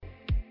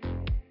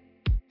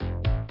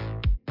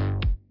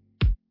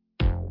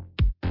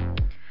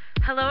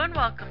Hello and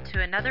welcome to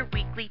another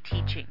weekly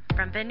teaching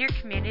from Vineyard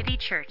Community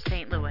Church,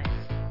 St. Louis.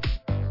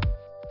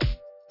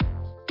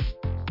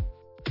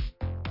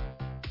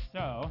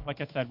 So,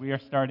 like I said, we are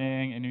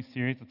starting a new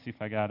series. Let's see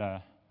if I got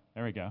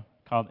there we go,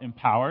 called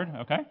Empowered,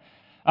 okay?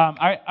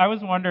 I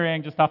was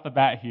wondering, just off the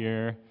bat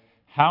here,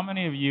 how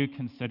many of you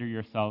consider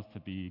yourselves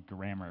to be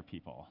grammar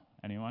people?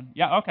 Anyone?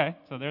 Yeah, okay,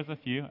 so there's a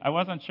few. I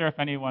wasn't sure if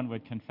anyone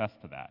would confess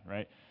to that,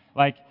 right?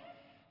 Like,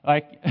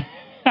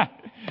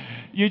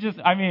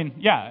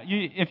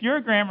 if you're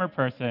a grammar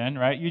person,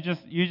 right, you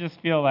just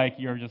feel like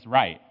you're just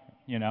right,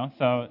 you know?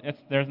 So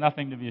there's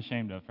nothing to be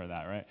ashamed of for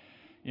that, right?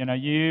 You know,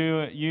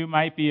 you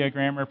might be a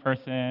grammar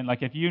person,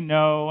 like if you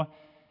know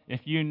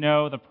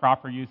the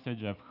proper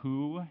usage of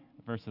who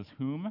versus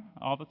whom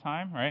all the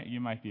time, right, you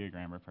might be a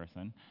grammar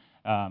person.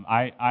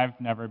 I've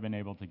never been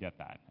able to get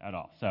that at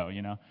all. So,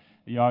 you know,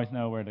 you always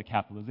know where the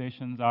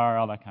capitalizations are,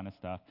 all that kind of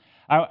stuff.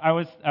 I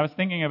was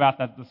thinking about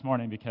that this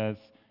morning because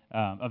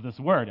of this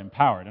word,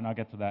 empowered, and I'll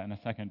get to that in a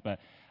second. But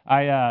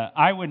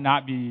I would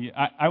not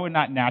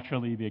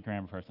naturally be a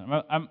grammar person.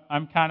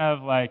 I'm kind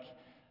of like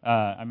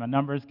I'm a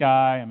numbers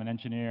guy. I'm an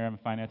engineer. I'm a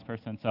finance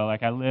person. So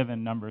like I live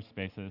in number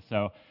spaces.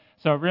 So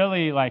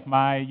really like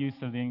my use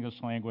of the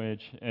English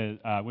language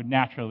would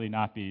naturally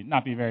not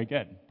be very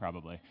good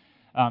probably,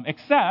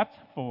 except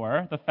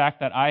for the fact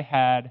that I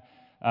had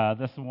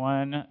this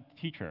one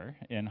teacher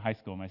in high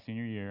school. My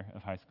senior year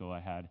of high school, I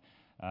had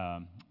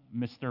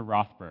Mr.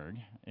 Rothberg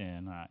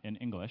in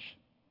English,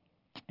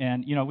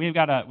 and you know we've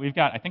got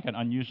I think an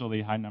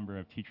unusually high number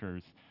of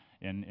teachers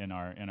in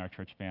our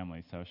church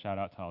family. So shout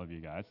out to all of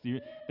you guys.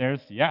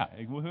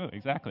 Woohoo,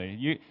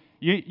 exactly.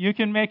 You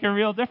can make a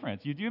real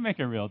difference. You do make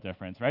a real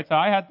difference, right? So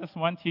I had this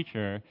one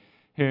teacher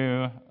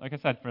who, like I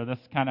said, for this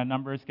kind of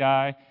numbers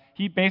guy,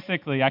 he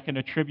basically I can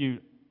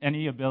attribute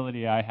any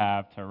ability I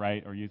have to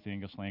write or use the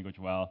English language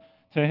well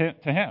to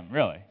him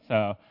really.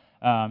 So.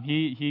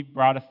 He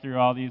brought us through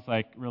all these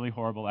like really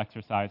horrible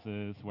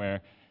exercises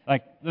where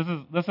like this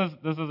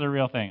is a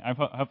real thing. I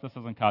hope this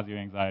doesn't cause you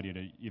anxiety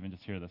to even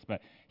just hear this,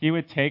 but he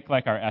would take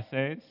like our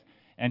essays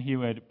and he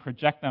would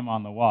project them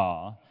on the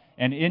wall,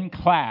 and in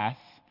class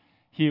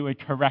he would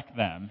correct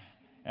them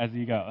as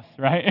he goes,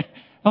 right?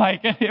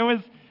 Like it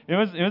was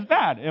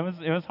bad. It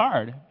was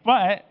hard,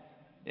 but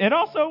it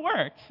also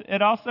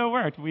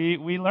worked.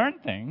 We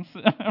learned things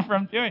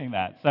from doing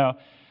that. So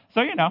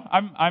you know,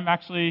 I'm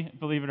actually,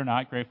 believe it or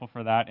not, grateful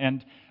for that.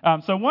 And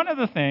so one of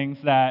the things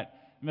that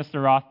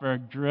Mr.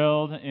 Rothberg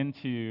drilled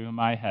into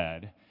my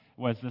head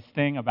was this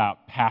thing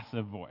about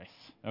passive voice,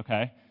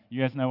 okay?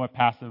 You guys know what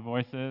passive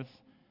voice is?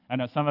 I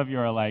know some of you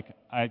are like,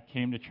 I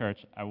came to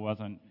church, I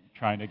wasn't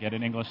trying to get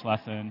an English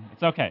lesson.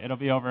 It's okay, it'll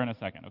be over in a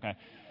second, okay?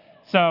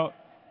 So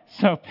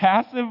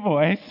passive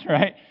voice,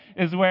 right,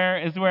 is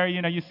where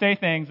you know you say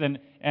things and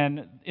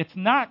it's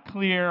not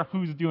clear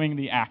who's doing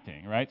the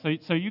acting, right?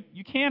 So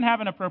you can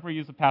have an appropriate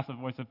use of passive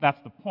voice if that's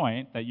the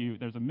point, that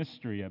there's a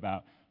mystery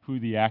about who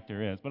the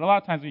actor is. But a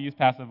lot of times we use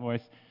passive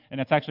voice,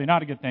 and it's actually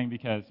not a good thing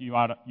because you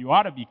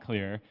ought to be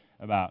clear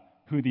about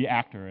who the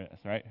actor is,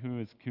 right? Who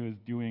is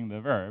doing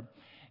the verb.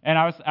 And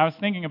I was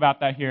thinking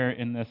about that here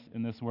in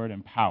this word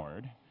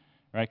empowered,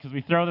 right? Because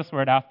we throw this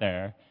word out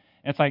there.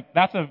 It's like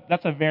that's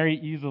a very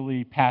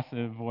easily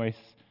passive voice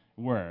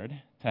word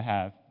to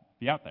have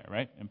be out there,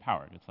 right?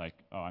 Empowered. It's like,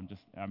 oh,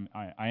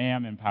 I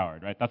am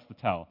empowered, right? That's the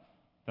tell.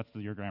 That's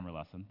your grammar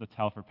lesson. The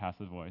tell for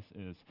passive voice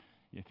is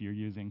if you're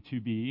using to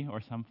be or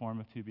some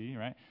form of to be,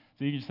 right?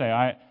 So you just say,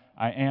 I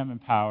am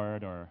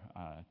empowered or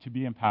to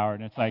be empowered.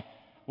 And it's like,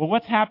 well,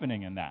 what's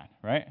happening in that,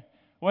 right?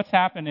 What's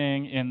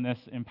happening in this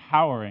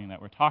empowering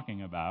that we're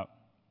talking about?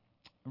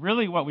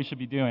 Really what we should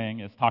be doing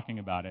is talking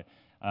about it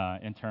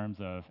in terms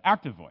of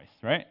active voice,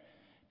 right?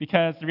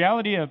 Because the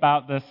reality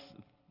about this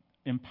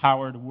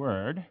empowered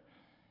word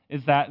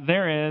is that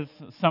there is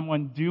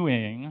someone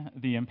doing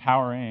the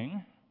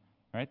empowering,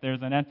 right?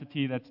 There's an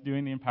entity that's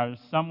doing the empowering,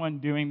 there's someone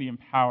doing the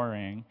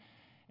empowering,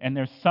 and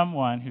there's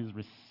someone who's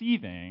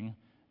receiving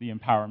the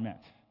empowerment,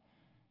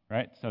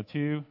 right? So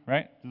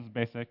right? This is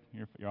basic.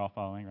 You're all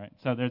following, right?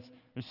 So there's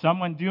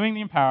someone doing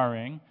the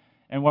empowering,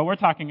 and what we're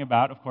talking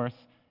about, of course,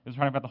 is we're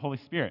talking about the Holy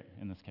Spirit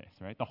in this case,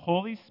 right? The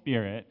Holy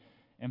Spirit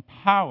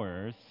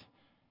empowers,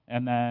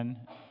 and then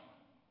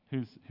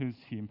who's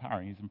he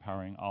empowering? He's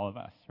empowering all of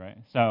us, right?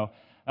 So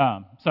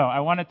I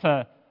wanted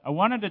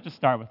to just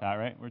start with that,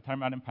 right? We're talking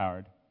about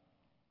empowered,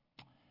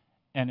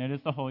 and it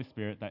is the Holy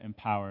Spirit that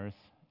empowers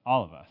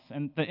all of us.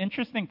 And the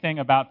interesting thing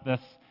about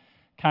this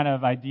kind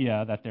of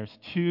idea that there's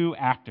two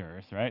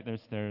actors, right?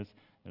 There's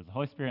the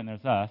Holy Spirit and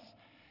there's us,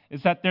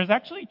 is that there's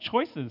actually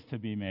choices to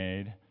be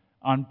made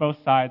on both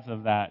sides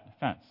of that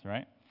fence,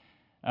 right?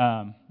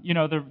 You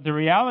know, the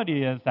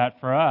reality is that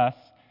for us,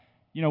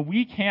 you know,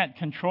 we can't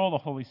control the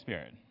Holy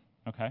Spirit,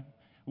 okay?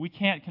 We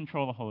can't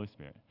control the Holy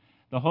Spirit.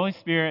 The Holy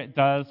Spirit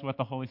does what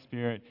the Holy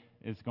Spirit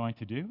is going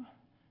to do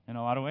in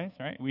a lot of ways,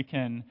 right? We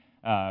can,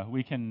 as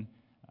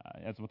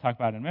we'll talk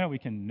about in a minute, we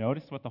can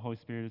notice what the Holy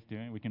Spirit is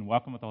doing. We can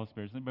welcome what the Holy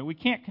Spirit is doing, but we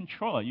can't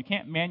control it. You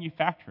can't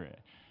manufacture it.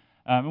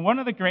 And one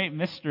of the great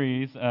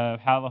mysteries of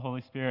how the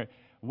Holy Spirit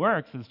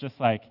works is just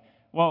like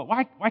well,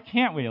 why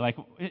can't we? Like,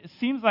 it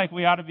seems like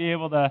we ought to be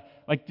able to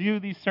like do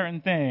these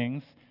certain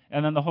things,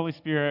 and then the Holy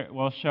Spirit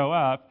will show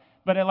up.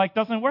 But it like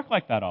doesn't work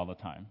like that all the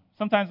time.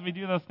 Sometimes we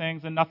do those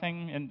things and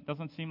it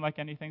doesn't seem like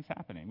anything's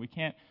happening.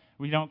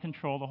 We don't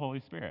control the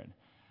Holy Spirit.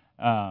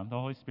 The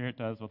Holy Spirit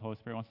does what the Holy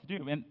Spirit wants to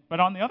do. But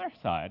on the other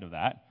side of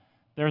that,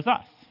 there's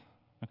us.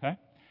 Okay?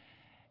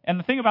 And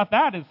the thing about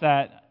that is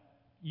that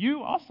we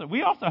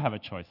also have a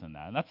choice in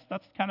that. And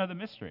that's kind of the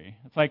mystery.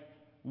 It's like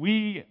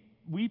we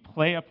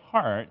play a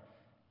part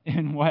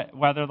in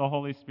whether the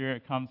Holy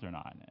Spirit comes or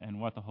not,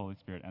 and what the Holy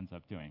Spirit ends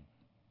up doing.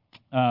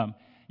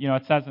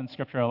 It says in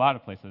Scripture a lot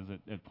of places,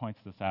 it points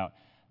this out,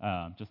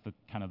 just the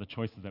kind of the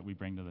choices that we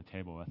bring to the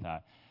table with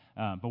that.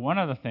 But one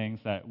of the things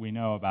that we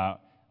know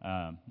about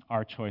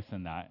our choice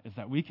in that is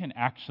that we can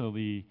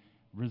actually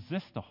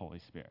resist the Holy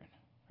Spirit,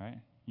 right?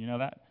 You know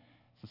that?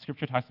 So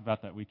Scripture talks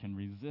about that we can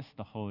resist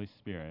the Holy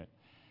Spirit.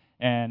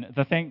 And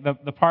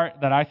the part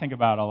that I think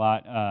about a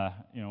lot,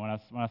 when I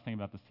was thinking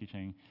about this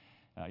teaching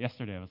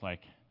yesterday, I was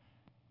like,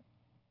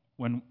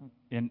 when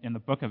in the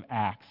book of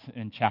Acts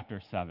in chapter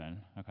 7,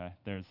 okay,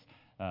 there's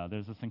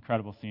this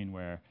incredible scene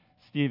where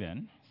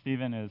Stephen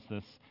is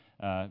this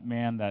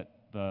man that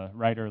the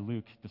writer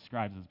Luke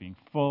describes as being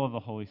full of the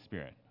Holy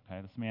Spirit.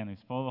 Okay, this man who's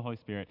full of the Holy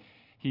Spirit.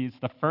 He's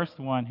the first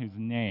one who's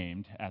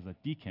named as a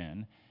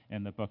deacon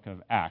in the book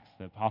of Acts.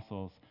 The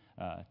apostles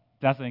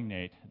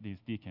designate these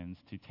deacons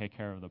to take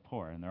care of the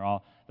poor, and they're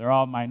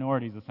all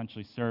minorities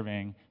essentially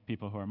serving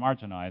people who are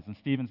marginalized. And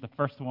Stephen's the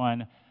first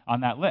one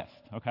on that list.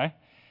 Okay.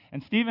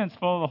 And Stephen's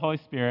full of the Holy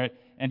Spirit,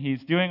 and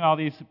he's doing all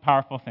these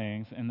powerful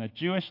things, and the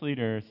Jewish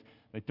leaders,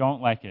 they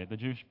don't like it. The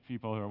Jewish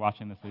people who are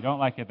watching this, they don't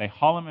like it. They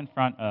haul him in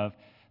front of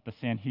the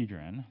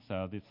Sanhedrin,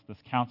 so this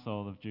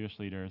council of Jewish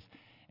leaders,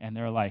 and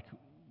they're like,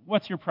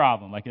 what's your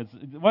problem? Like,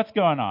 what's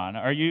going on?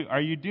 Are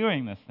you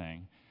doing this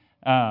thing?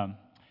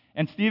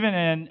 And Stephen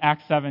in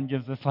Acts 7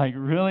 gives this like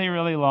really,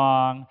 really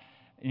long,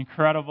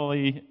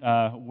 incredibly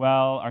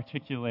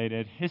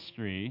well-articulated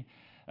history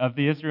of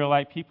the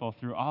Israelite people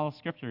through all of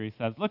Scripture. He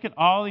says, look at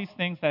all these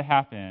things that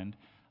happened.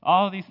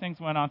 All of these things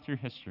went on through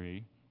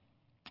history.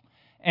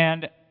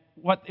 And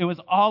what it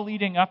was all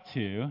leading up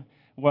to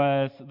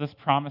was this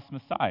promised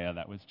Messiah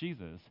that was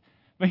Jesus.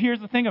 But here's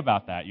the thing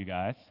about that, you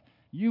guys.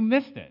 You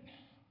missed it.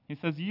 He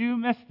says, you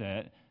missed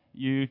it,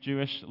 you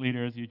Jewish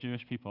leaders, you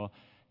Jewish people.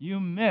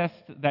 You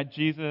missed that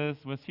Jesus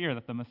was here,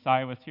 that the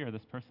Messiah was here,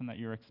 this person that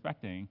you're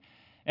expecting.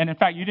 And in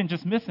fact, you didn't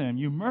just miss him,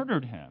 you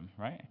murdered him,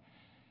 right?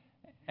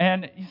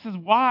 And he says,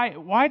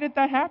 why did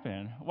that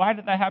happen? Why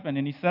did that happen?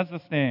 And he says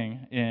this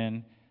thing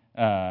in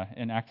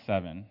Acts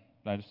 7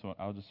 that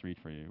I'll just read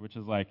for you, which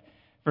is like,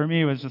 for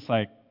me, it was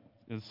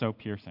so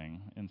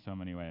piercing in so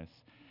many ways.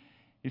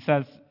 He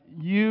says,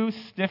 you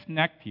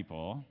stiff-necked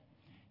people,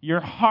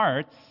 your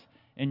hearts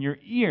and your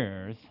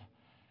ears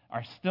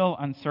are still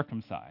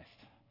uncircumcised.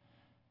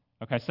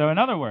 Okay, so in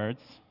other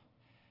words,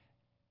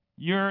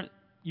 you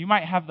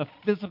might have the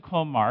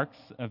physical marks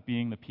of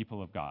being the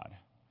people of God.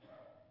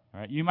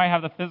 Right? You might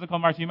have the physical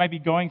marks. You might be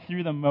going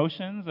through the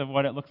motions of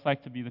what it looks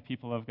like to be the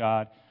people of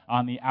God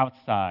on the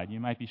outside. You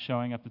might be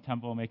showing up the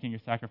temple, making your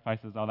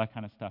sacrifices, all that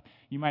kind of stuff.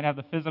 You might have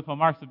the physical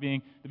marks of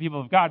being the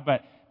people of God,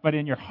 but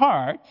in your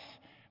hearts,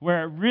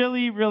 where it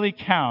really, really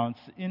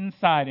counts,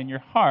 inside in your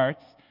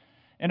hearts,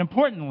 and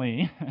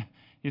importantly,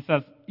 he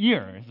says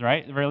ears,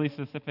 right? Really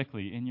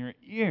specifically, in your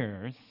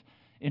ears,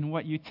 in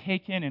what you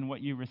take in and what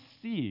you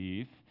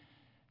receive,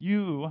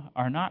 you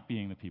are not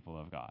being the people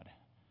of God.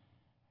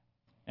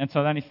 And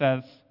so then he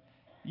says,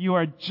 you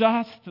are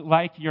just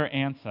like your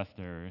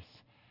ancestors.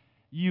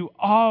 You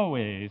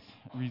always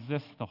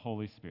resist the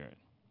Holy Spirit.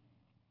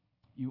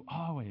 You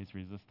always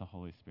resist the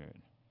Holy Spirit.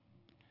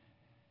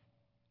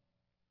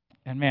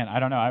 And man, I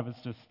don't know, I was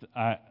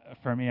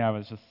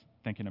just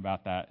thinking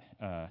about that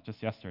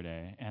just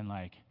yesterday. And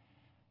like,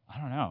 I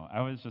don't know,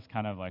 I was just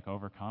kind of like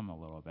overcome a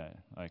little bit.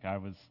 Like I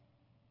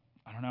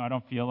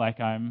don't feel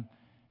like I'm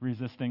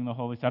resisting the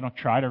Holy Spirit. I don't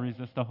try to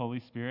resist the Holy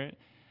Spirit.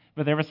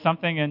 But there was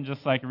something in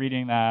just like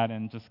reading that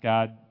and just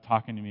God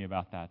talking to me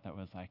about that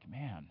was like,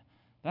 man,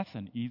 that's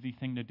an easy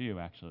thing to do,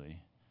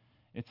 actually.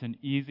 It's an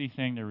easy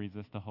thing to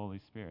resist the Holy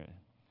Spirit.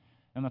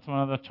 And that's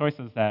one of the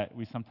choices that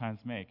we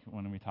sometimes make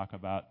when we talk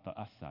about the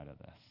us side of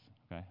this,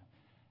 okay,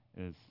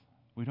 is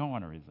we don't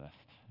want to resist.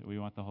 We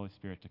want the Holy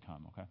Spirit to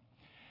come, okay?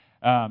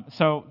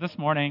 So this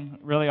morning,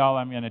 really all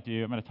I'm going to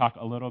do, I'm going to talk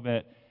a little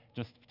bit,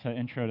 just to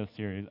intro the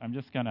series, I'm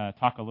just going to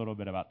talk a little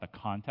bit about the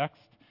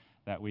context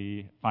that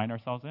we find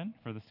ourselves in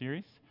for the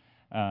series,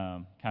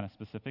 kind of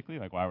specifically,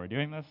 like why we're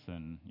doing this,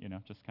 and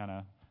just kind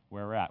of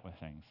where we're at with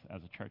things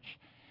as a church.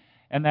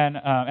 And then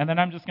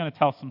I'm just going to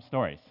tell some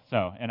stories.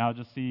 So, and I'll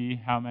just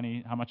see how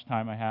much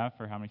time I have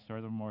for how many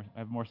stories. I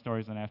have more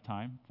stories than I have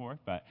time for,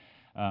 but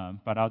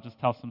I'll just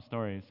tell some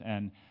stories,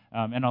 and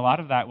a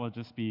lot of that will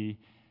just be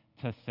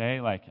to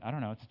say, like, I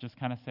don't know, to just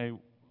kind of say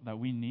that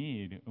we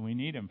need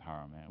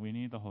empowerment. We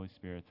need the Holy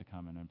Spirit to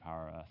come and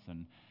empower us,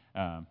 and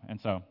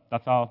so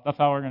that's all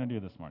we're going to do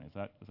this morning.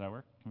 Does that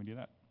work? Can we do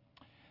that?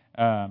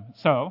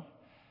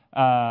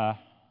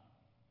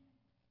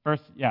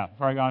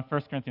 Before I go on,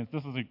 1 Corinthians,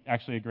 this is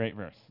actually a great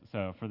verse.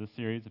 So for the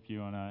series, if you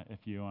wanna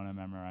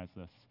memorize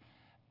this.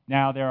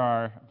 Now there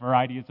are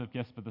varieties of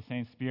gifts but the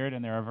same Spirit,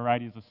 and there are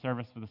varieties of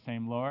service for the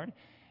same Lord,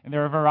 and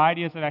there are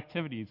varieties of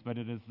activities, but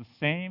it is the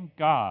same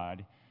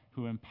God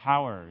who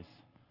empowers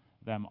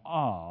them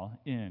all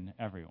in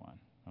everyone.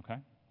 Okay?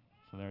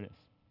 So there it is.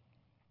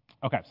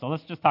 Okay, so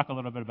let's just talk a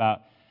little bit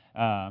about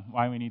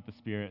why we need the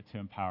Spirit to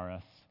empower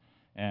us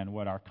and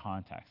what our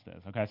context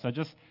is. Okay, so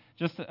just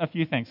a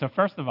few things. So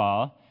first of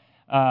all,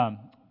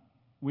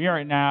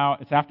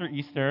 it's after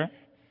Easter,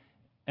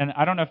 and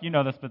I don't know if you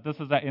know this, but this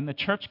is in the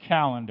church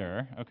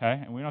calendar,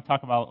 okay? And we don't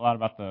talk a lot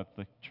about the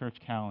church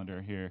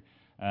calendar here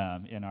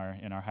in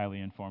our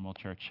highly informal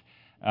church.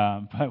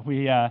 But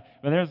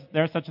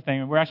there's such a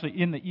thing. We're actually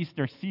in the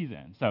Easter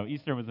season. So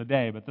Easter was a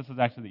day, but this is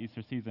actually the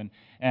Easter season.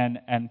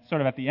 And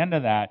sort of at the end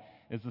of that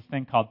is this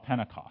thing called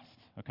Pentecost.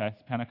 Okay,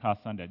 it's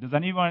Pentecost Sunday. Does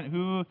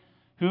anyone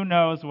who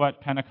knows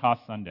what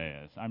Pentecost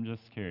Sunday is? I'm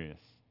just curious.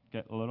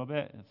 Get a little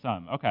bit?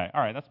 Some. Okay,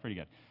 all right, that's pretty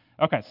good.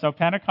 Okay, so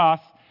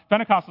Pentecost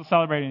was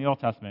celebrated in the Old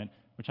Testament,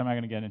 which I'm not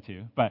going to get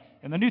into. But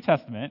in the New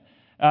Testament,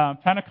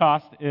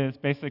 Pentecost is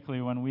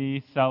basically when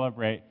we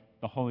celebrate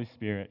the Holy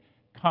Spirit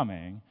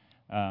coming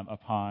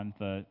upon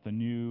the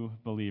new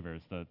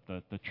believers,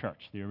 the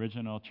church, the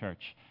original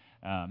church,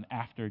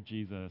 after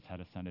Jesus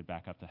had ascended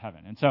back up to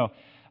heaven. And so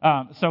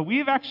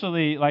we've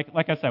actually,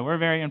 like I said, we're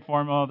very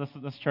informal.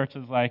 This church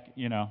is like,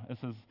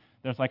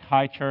 there's like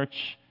high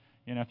church,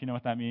 if you know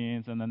what that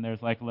means, and then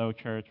there's like low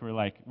church. We're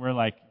like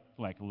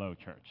low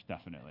church,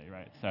 definitely,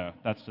 right? So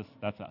that's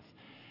us.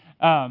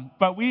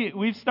 But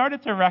we've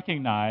started to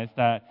recognize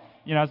that,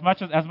 as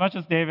much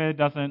as David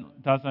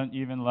doesn't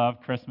even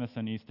love Christmas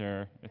and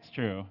Easter, it's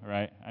true,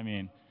 right? I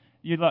mean,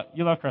 you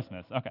love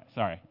Christmas. Okay,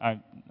 sorry,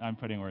 I'm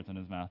putting words in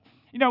his mouth.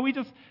 We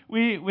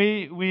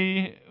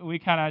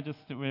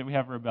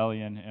have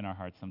rebellion in our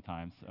hearts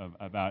sometimes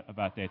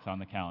about dates on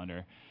the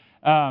calendar.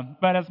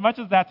 But as much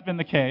as that's been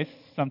the case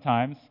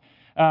sometimes,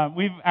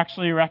 we've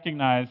actually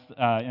recognized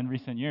in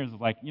recent years,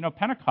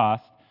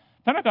 Pentecost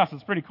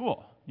is pretty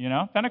cool.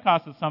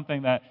 Pentecost is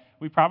something that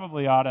we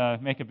probably ought to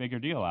make a bigger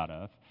deal out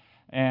of.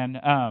 And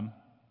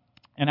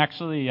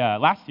actually,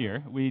 last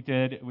year we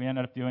ended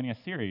up doing a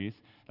series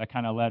that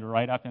kind of led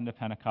right up into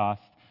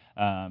Pentecost.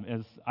 I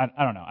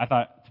don't know. I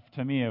thought,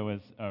 to me, it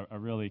was a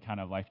really kind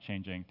of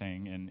life-changing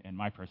thing in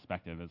my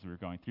perspective as we were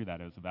going through that.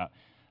 It was about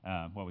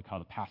what we call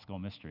the Paschal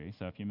Mystery.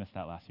 So if you missed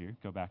that last year,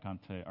 go back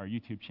onto our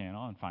YouTube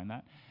channel and find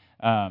that.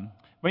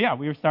 But yeah,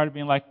 we started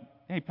being like,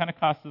 hey,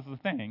 Pentecost is the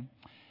thing.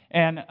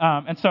 And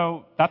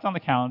so that's on the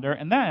calendar.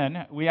 And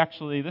then we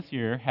actually, this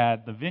year,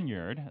 had the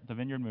Vineyard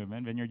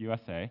movement, Vineyard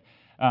USA,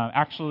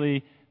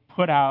 actually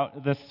put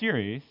out this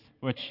series,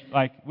 which,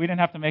 we didn't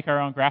have to make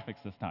our own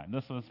graphics this time.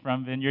 This was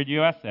from Vineyard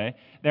USA.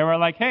 They were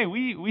like, hey,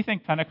 we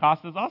think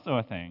Pentecost is also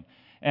a thing.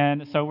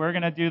 And so we're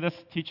going to do this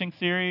teaching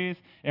series,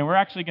 and we're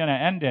actually going to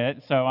end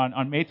it. So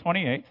on May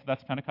 28th,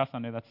 that's Pentecost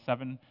Sunday, that's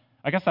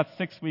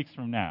 6 weeks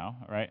from now,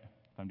 right?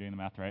 If I'm doing the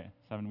math right,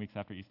 7 weeks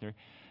after Easter.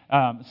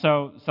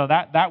 So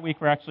that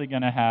week we're actually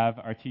going to have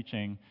our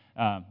teaching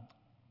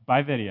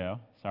by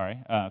video,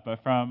 but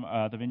from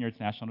the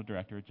Vineyard's National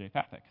Director, Jay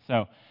Pathak.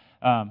 So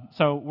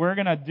we're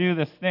going to do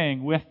this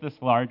thing with this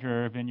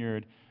larger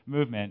Vineyard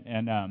movement.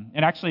 And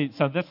actually,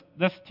 so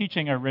this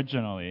teaching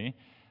originally,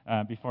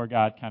 before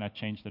God kind of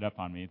changed it up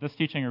on me, this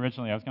teaching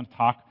originally, I was going to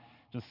talk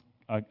just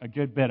a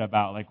good bit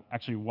about,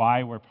 actually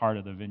why we're part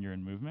of the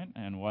Vineyard movement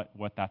and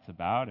what that's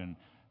about. And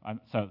I'm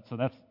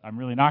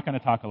really not going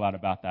to talk a lot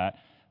about that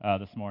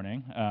this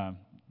morning.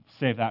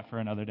 Save that for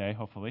another day,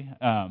 hopefully.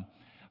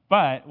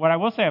 But what I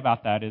will say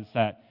about that is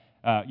that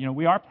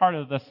we are part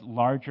of this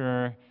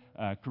larger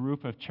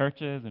group of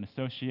churches and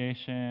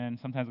association.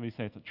 Sometimes we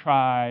say it's a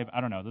tribe.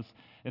 I don't know.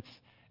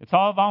 It's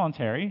all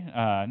voluntary.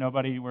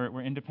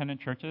 We're independent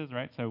churches,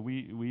 right? So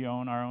we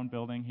own our own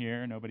building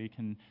here. Nobody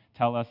can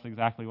tell us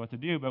exactly what to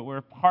do, but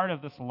we're part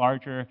of this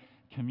larger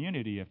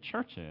community of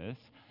churches.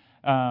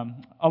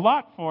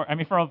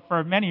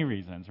 For many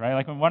reasons,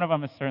 right? One of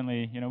them is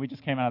certainly, we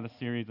just came out of the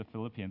series of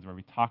Philippians where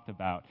we talked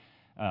about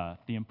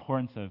the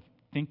importance of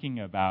thinking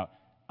about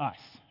us,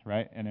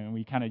 right? And then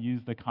we kind of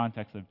use the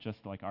context of just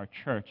our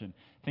church and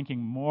thinking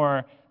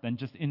more than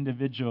just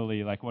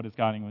individually, what is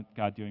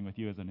God doing with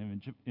you as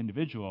an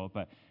individual,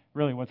 but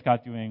really what's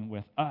God doing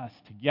with us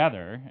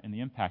together and the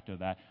impact of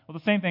that. Well,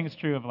 the same thing is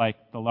true of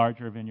the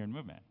larger Vineyard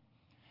movement,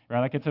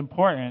 right? It's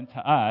important to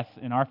us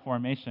in our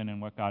formation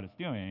and what God is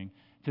doing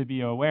to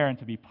be aware and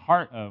to be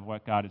part of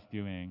what God is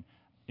doing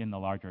in the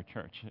larger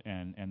church.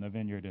 And the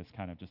Vineyard is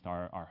kind of just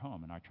our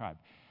home and our tribe.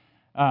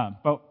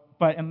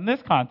 But in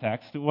this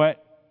context,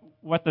 what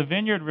the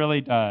Vineyard really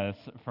does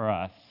for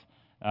us,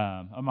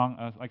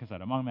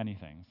 among many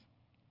things,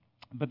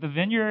 but the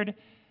Vineyard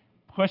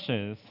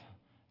pushes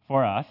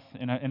for us,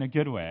 in a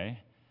good way,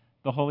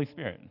 the Holy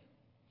Spirit.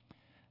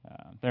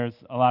 There's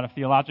a lot of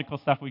theological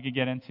stuff we could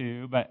get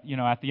into, but,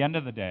 at the end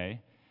of the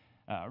day,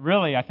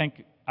 really, I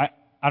think, I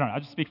don't know,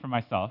 I'll just speak for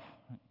myself,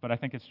 but I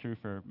think it's true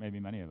for maybe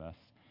many of us.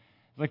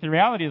 It's the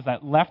reality is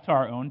that left to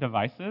our own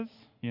devices,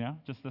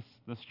 just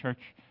this church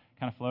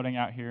kind of floating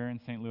out here in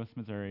St. Louis,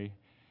 Missouri.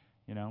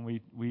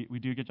 We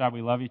do a good job.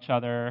 We love each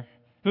other.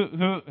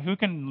 Who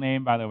can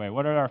name, by the way,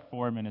 what are our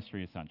 4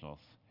 ministry essentials?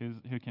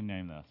 Who can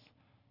name this?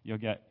 You'll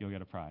get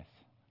a prize.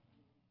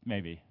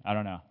 Maybe. I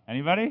don't know.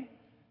 Anybody?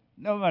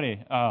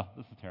 Nobody. Oh,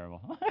 this is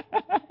terrible.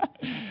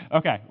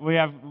 Okay,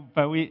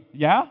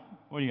 yeah?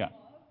 What do you got?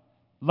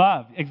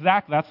 Love.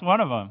 Exactly. That's one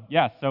of them.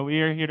 Yes. So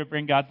we are here to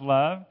bring God's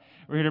love.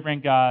 We're here to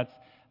bring God's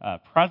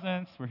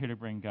presence. We're here to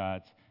bring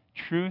God's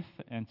truth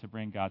and to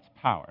bring God's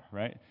power,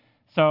 right?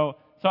 So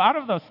out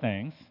of those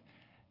things,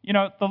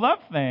 the love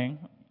thing,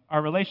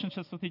 our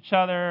relationships with each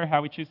other,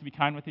 how we choose to be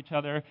kind with each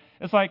other,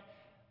 it's like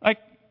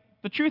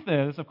the truth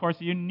is, of course,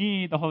 you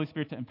need the Holy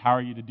Spirit to empower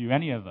you to do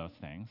any of those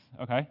things,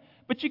 okay?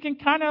 But you can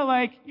kind of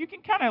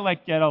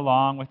get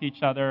along with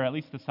each other, at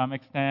least to some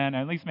extent,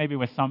 at least maybe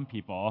with some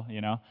people,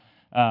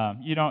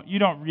 You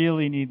don't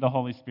really need the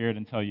Holy Spirit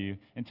until you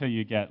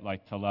get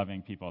to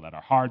loving people that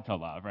are hard to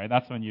love, right?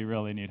 That's when you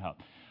really need help.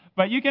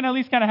 But you can at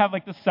least kind of have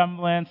the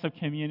semblance of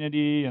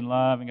community and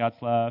love and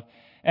God's love.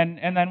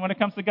 And then when it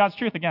comes to God's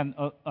truth, again,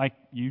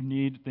 you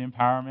need the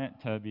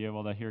empowerment to be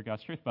able to hear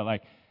God's truth.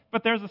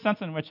 But there's a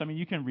sense in which,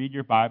 you can read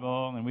your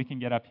Bible, and we can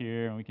get up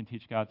here, and we can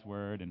teach God's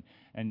Word,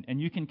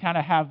 and you can kind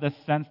of have this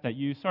sense that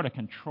you sort of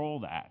control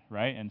that,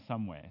 right, in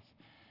some ways.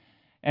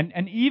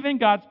 And even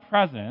God's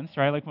presence,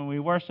 right, like when we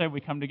worship,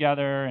 we come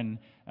together, and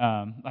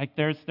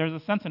there's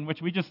a sense in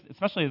which we just,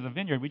 especially as a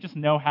vineyard, we just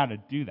know how to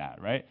do that,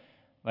 right?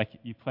 Like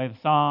you play the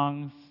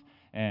songs,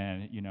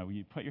 and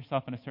you put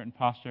yourself in a certain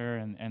posture,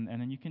 and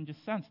then you can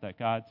just sense that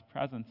God's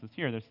presence is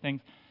here. There's things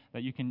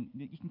that you can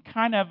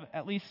kind of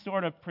at least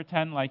sort of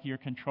pretend like you're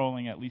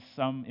controlling at least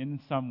in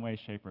some way,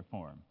 shape, or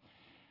form.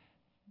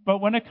 But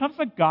when it comes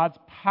to God's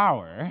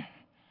power,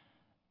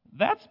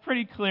 that's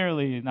pretty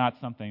clearly not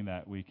something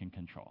that we can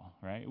control,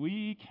 right?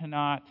 We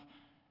cannot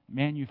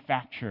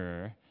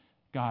manufacture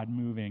God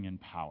moving in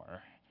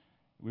power.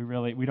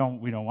 We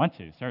don't want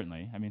to,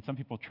 certainly. Some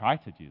people try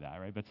to do that,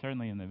 right? But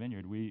certainly in the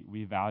vineyard,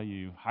 we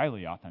value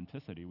highly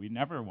authenticity. We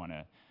never want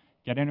to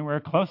get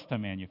anywhere close to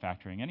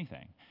manufacturing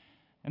anything.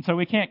 And so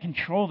we can't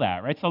control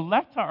that, right? So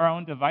left to our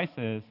own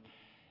devices,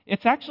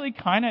 it's actually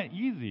kind of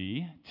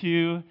easy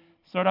to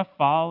sort of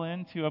fall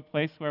into a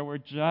place where we're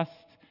just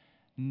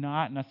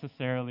not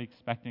necessarily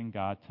expecting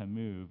God to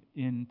move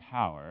in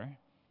power.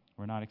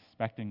 We're not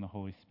expecting the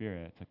Holy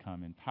Spirit to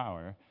come in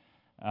power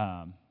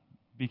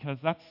because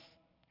that's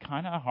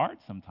kind of hard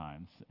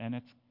sometimes. And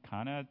it's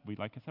kind of,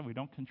 like I said, we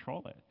don't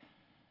control it.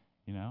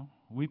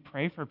 We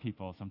pray for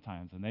people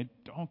sometimes and they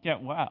don't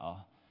get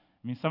well.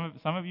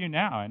 Some of you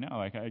now, I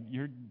know,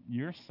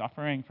 you're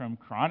suffering from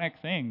chronic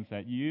things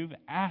that you've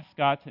asked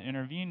God to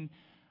intervene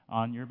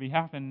on your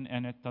behalf, and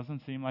it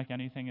doesn't seem like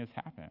anything has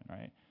happened,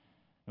 right?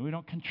 And we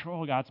don't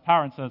control God's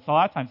power, and so a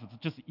lot of times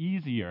it's just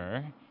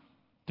easier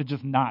to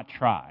just not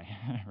try,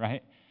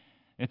 right?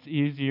 It's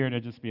easier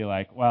to just be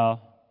like,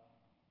 well,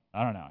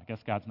 I don't know, I guess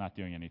God's not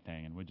doing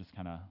anything, and we just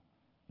kind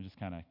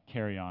of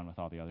carry on with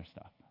all the other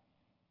stuff.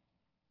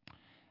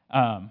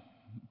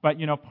 But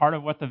part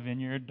of what the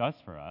vineyard does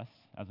for us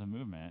as a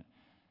movement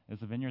is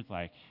the vineyard's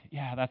like,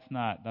 yeah, that's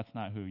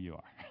not who you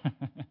are.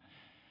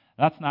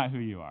 That's not who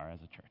you are as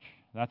a church.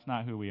 That's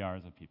not who we are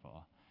as a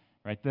people.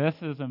 Right? This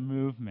is a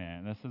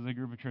movement. This is a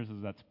group of churches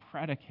that's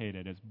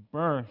predicated, is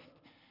birthed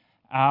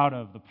out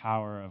of the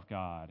power of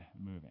God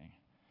moving.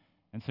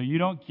 And so you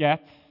don't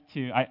get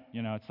to,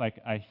 it's like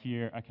I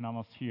can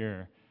almost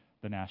hear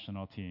the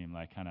national team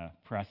kind of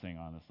pressing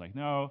on this.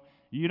 No,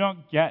 you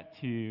don't get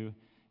to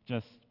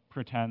just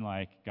pretend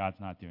like God's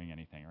not doing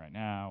anything right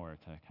now or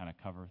to kind of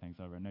cover things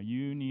over. No,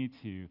 you need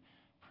to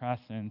press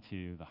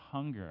into the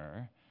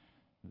hunger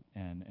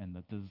and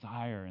the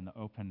desire and the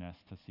openness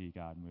to see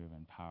God move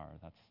in power.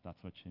 That's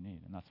what you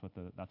need, and that's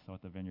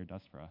what the vineyard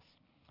does for us.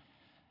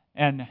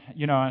 And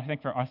I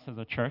think for us as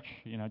a church,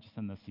 just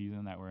in the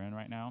season that we're in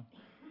right now,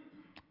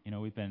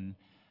 we've been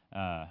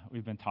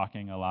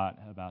talking a lot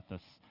about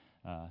this,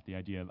 the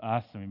idea of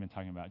us, and we've been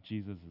talking about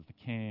Jesus as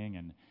the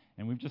King,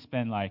 and we've just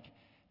been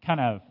kind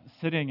of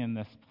sitting in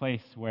this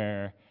place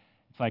where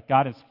it's like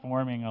God is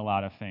forming a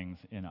lot of things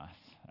in us,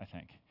 I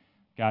think.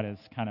 God is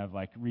kind of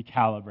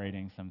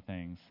recalibrating some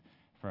things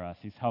for us.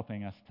 He's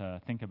helping us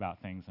to think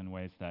about things in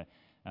ways that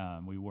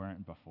we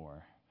weren't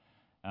before.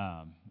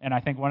 And I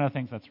think one of the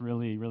things that's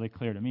really, really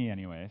clear to me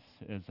anyways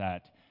is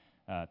that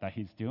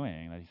he's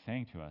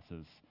saying to us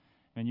is,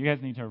 you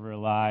guys need to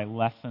rely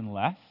less and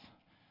less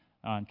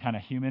on kind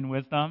of human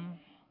wisdom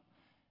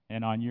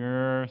and on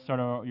your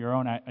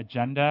own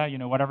agenda,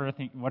 whatever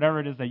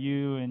it is that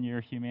you and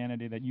your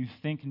humanity that you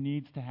think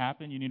needs to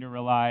happen, you need to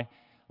rely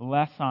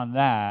less on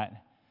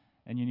that,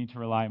 and you need to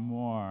rely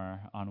more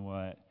on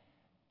what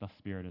the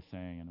Spirit is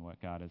saying and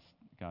what God is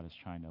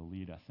trying to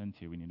lead us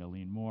into. We need to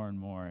lean more and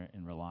more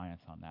in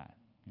reliance on that.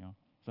 Does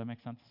that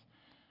make sense?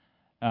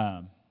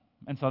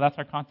 And so that's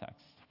our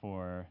context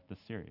for this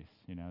series.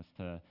 Is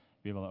to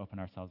be able to open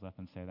ourselves up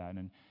and say that.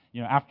 And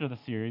after the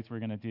series, we're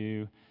going to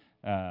do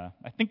I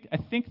think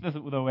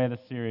the way the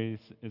series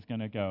is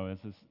going to go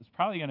is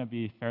probably going to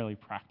be fairly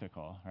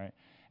practical, right?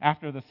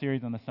 After the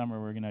series in the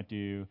summer, we're going to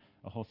do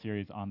a whole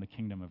series on the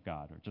kingdom of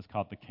God, or just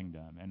called the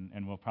kingdom,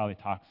 and we'll probably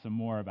talk some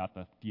more about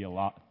the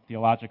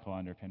theological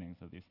underpinnings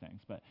of these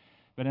things.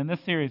 But in this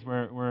series,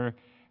 we're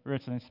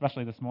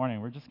especially this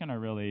morning, we're just going to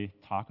really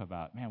talk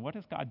about, man, what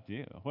does God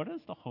do? What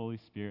does the Holy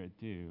Spirit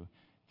do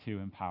to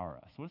empower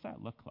us? What does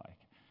that look like?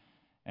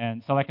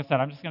 And so, like I said,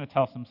 I'm just going to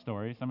tell some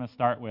stories. I'm going to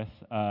start with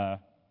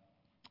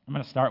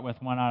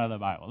one out of the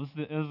Bible.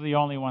 This is the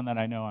only one that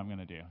I know I'm going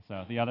to do.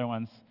 So the other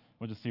ones,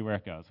 we'll just see where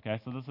it goes. Okay.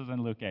 So this is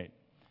in Luke 8.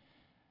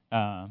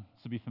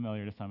 This will be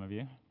familiar to some of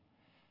you.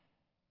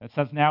 It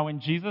says, "Now when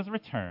Jesus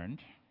returned,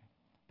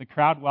 the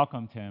crowd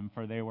welcomed him,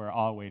 for they were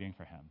all waiting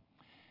for him.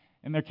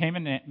 And there came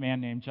a man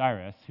named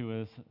Jairus, who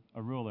was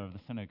a ruler of the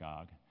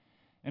synagogue.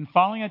 And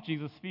falling at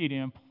Jesus' feet, he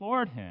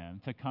implored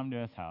him to come to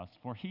his house,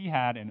 for he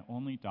had an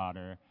only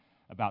daughter,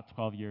 about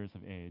 12 years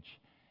of age,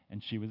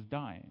 and she was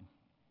dying."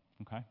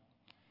 Okay?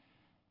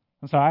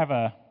 And so I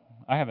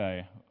have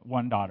a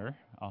one daughter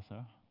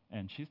also,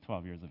 and she's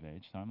 12 years of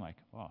age. So I'm like,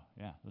 oh,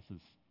 yeah,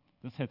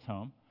 this hits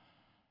home.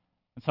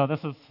 And so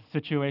this is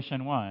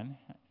situation one.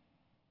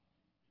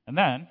 And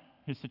then,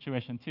 here's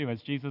situation two.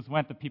 As Jesus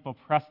went, the people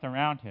pressed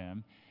around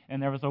him,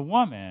 and there was a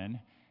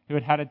woman who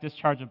had had a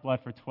discharge of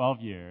blood for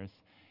 12 years,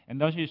 and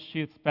though she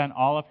had spent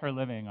all of her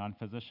living on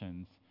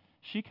physicians,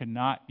 she could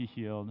not be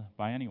healed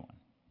by anyone.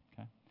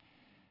 Okay?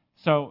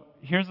 So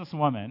here's this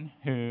woman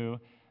who,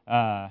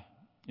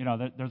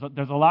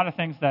 there's a lot of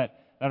things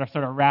that are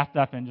sort of wrapped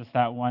up in just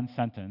that one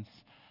sentence.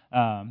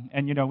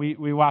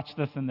 We watched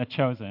this in The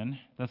Chosen.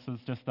 This is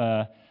just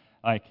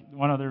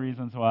one of the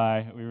reasons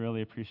why we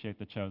really appreciate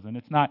The Chosen.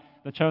 It's not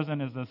The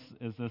Chosen is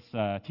this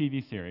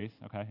TV series,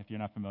 okay, if you're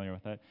not familiar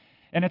with it,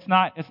 and it's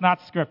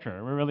not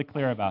scripture. We're really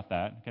clear about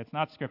that. Okay, it's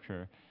not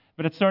scripture,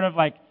 but it's sort of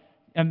like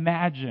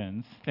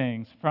imagines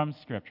things from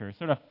scripture,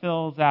 sort of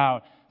fills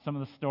out some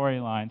of the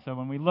storyline. So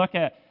when we look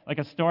at like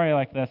a story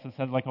like this, it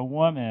says like a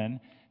woman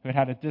who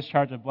had a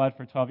discharge of blood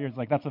for 12 years.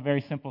 Like, that's a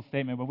very simple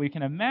statement, but we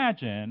can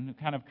imagine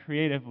kind of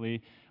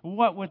creatively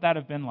what would that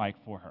have been like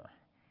for her.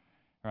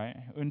 Right?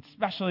 And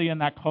especially in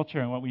that culture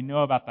and what we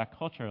know about that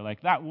culture,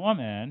 like that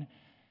woman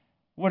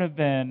would have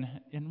been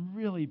in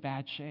really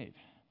bad shape.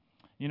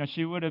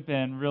 She would have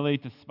been really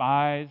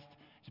despised.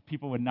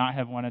 People would not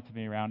have wanted to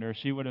be around her.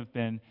 She would have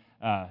been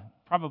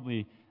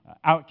probably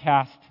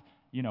outcast,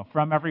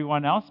 from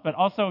everyone else, but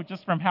also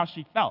just from how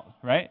she felt,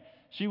 right?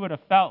 She would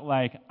have felt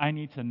like, I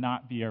need to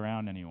not be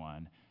around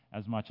anyone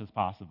as much as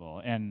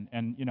possible. And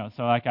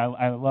so like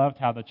I loved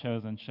how The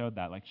Chosen showed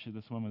that. Like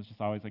this woman was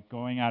just always like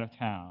going out of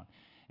town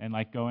and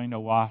like going to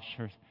wash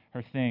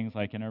her things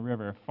like in a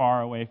river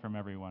far away from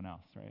everyone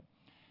else, right?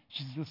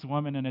 She's this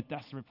woman in a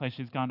desperate place.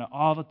 She's gone to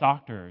all the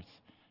doctors,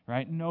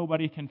 right?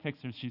 Nobody can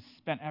fix her. She's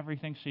spent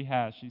everything she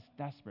has. She's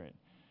desperate,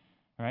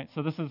 right?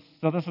 So this is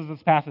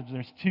this passage.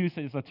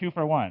 It's a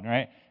 2-for-1,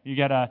 right? You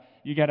get a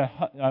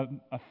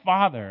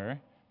father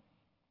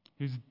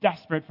who's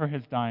desperate for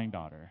his dying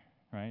daughter,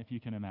 right? If you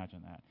can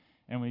imagine that.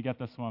 And we get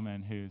this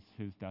woman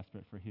who's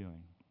desperate for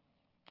healing.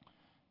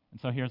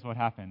 And so here's what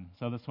happened.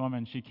 So this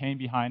woman, she came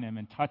behind him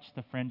and touched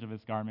the fringe of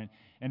his garment,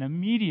 and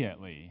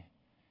immediately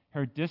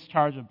her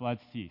discharge of blood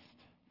ceased.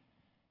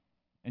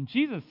 And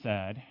Jesus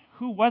said,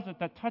 "Who was it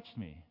that touched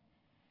me?"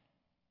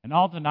 And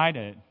all denied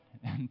it.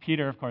 And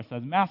Peter, of course,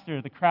 says,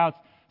 "Master, the crowds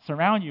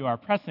surround you, are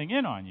pressing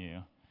in on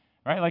you."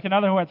 Right? Like, in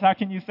other words, how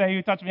can you say,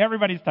 "Who touched me?"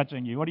 Everybody's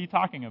touching you. What are you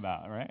talking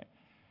about, right?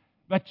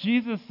 But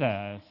Jesus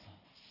says,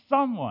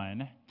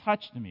 "Someone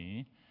touched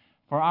me,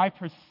 for I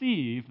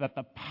perceive that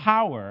the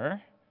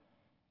power,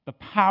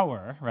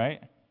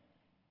 right,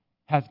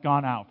 has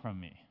gone out from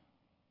me."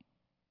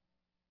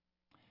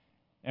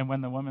 And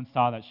when the woman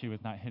saw that she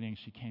was not hitting,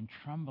 she came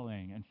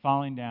trembling and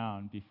falling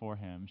down before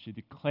him. She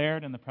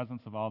declared in the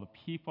presence of all the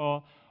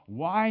people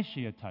why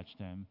she had touched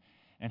him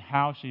and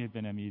how she had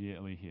been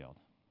immediately healed.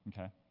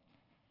 Okay?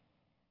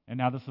 And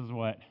now this is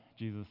what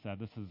Jesus said.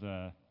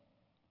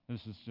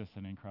 This is just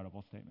an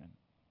incredible statement.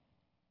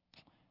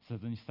 It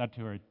says, "And he said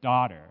to her,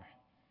 'Daughter,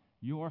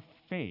 your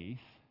faith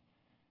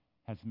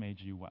has made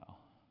you well.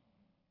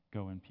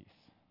 Go in peace.'"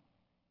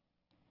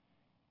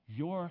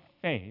 Your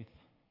faith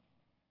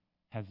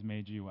has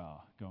made you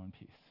well. Go in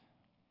peace.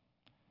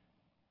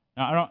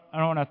 Now, I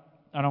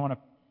don't want to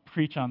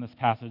preach on this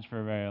passage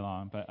for very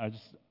long, but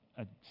it's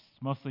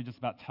mostly just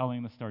about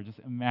telling the story, just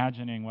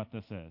imagining what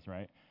this is,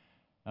 right?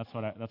 That's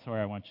where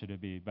I want you to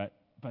be. But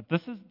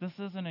this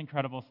is an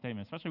incredible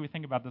statement, especially when we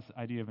think about this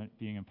idea of it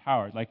being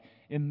empowered. Like,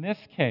 in this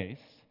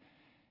case,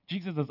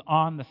 Jesus is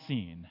on the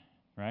scene,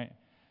 right?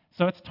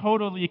 So it's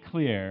totally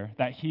clear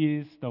that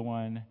he's the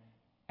one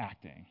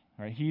acting,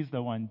 right? He's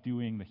the one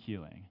doing the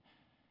healing,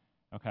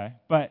 okay?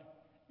 But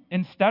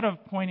instead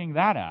of pointing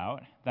that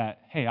out, that,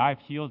 hey, I've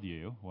healed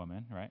you,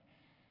 woman, right?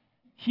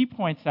 He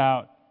points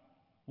out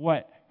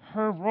what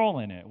her role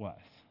in it was.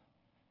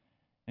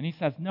 And he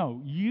says,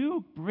 no,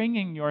 you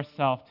bringing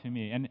yourself to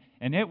me.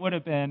 And it would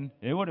have been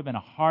a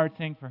hard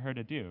thing for her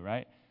to do,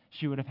 right?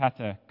 She would have had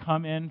to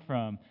come in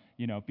from,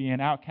 be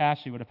an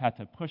outcast. She would have had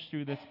to push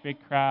through this big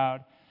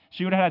crowd.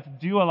 She would have had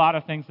to do a lot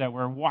of things that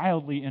were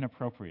wildly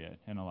inappropriate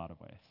in a lot of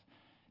ways.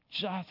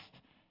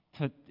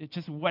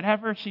 Just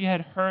whatever she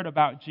had heard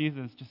about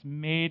Jesus just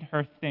made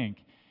her think,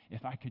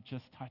 if I could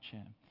just touch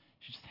him.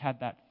 She just had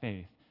that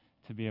faith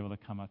to be able to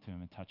come up to him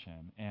and touch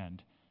him.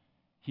 And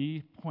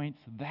he points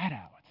that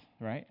out,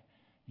 right?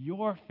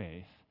 Your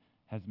faith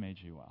has made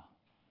you well.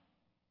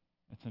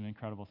 It's an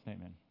incredible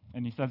statement.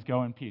 And he says,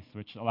 go in peace,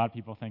 which a lot of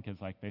people think is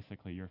like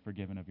basically you're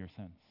forgiven of your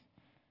sins,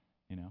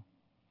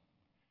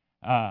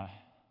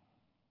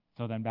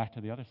 So then back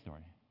to the other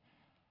story.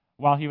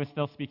 While he was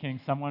still speaking,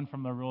 someone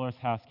from the ruler's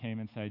house came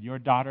and said, your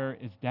daughter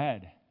is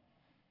dead.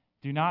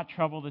 Do not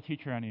trouble the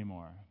teacher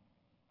anymore.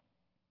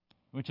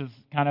 Which is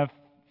kind of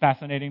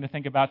fascinating to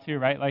think about too,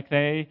 right? Like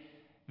they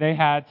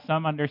had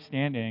some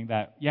understanding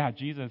that,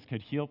 Jesus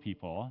could heal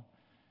people,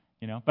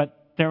 but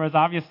there was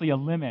obviously a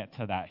limit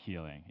to that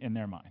healing in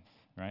their minds,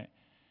 right?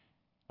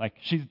 Like,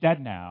 she's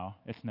dead now,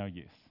 it's no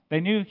use. They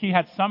knew he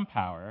had some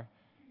power,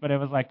 but it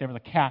was like there was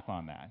a cap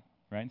on that,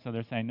 right? And so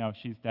they're saying, no,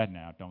 she's dead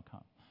now, don't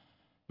come.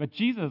 But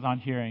Jesus, on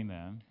hearing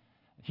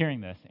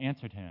this,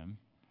 answered him,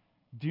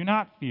 do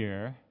not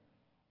fear,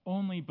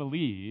 only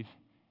believe,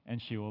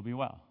 and she will be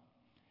well.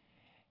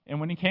 And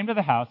when he came to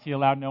the house, he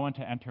allowed no one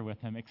to enter with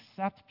him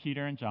except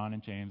Peter and John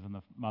and James and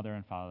the mother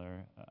and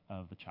father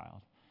of the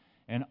child.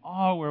 And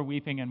all were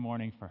weeping and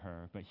mourning for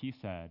her. But he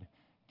said,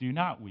 do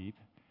not weep,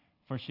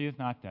 for she is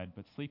not dead,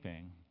 but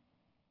sleeping.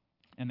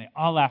 And they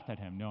all laughed at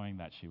him, knowing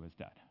that she was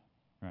dead.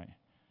 Right?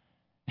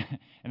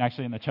 And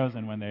actually, in The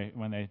Chosen, when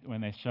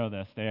they show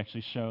this, they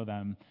actually show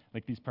them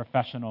like these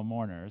professional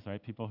mourners,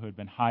 right? People who had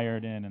been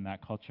hired in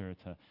that culture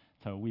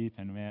to weep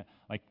and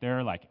like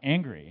they're like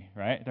angry,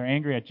 right? They're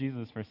angry at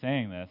Jesus for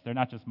saying this. They're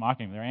not just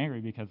mocking him. They're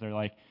angry because they're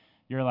like,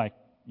 you're like,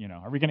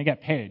 are we going to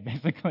get paid?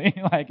 Basically,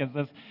 like,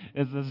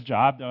 is this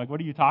job? They're like, what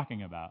are you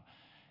talking about?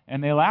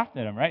 And they laughed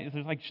at him, right?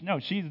 It's like, no,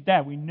 she's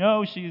dead. We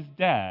know she's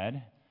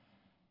dead.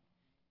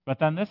 But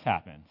then this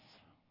happens.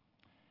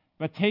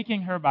 But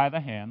taking her by the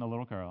hand, the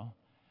little girl,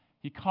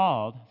 he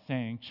called,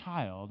 saying,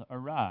 child,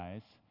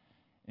 arise.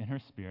 And her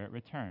spirit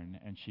returned,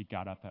 and she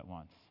got up at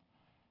once.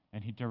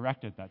 And he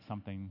directed that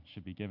something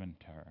should be given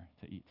to her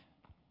to eat.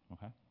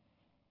 Okay?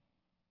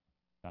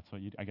 That's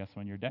what I guess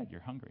when you're dead, you're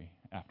hungry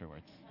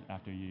afterwards.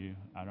 After you,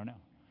 I don't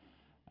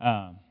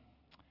know.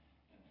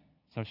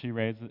 So he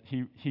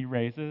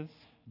raises,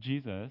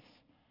 Jesus,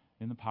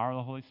 in the power of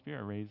the Holy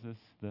Spirit, raises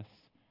this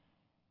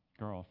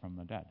girl from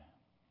the dead.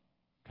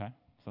 Okay?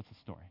 So that's a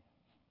story.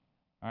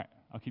 All right,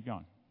 I'll keep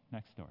going.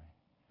 Next story.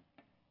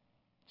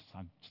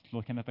 I'm just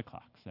looking at the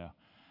clock. So,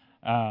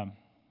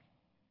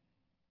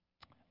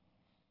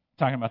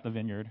 talking about the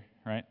vineyard,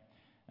 right?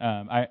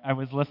 I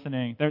was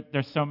listening.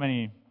 There's so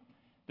many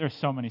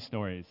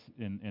stories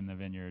in the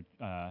vineyard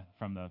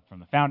from the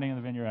founding of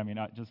the vineyard. I mean,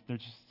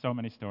 there's just so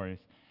many stories.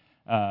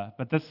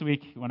 But this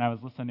week, when I was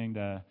listening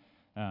to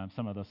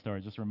some of those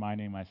stories, just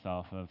reminding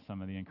myself of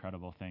some of the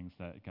incredible things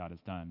that God has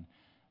done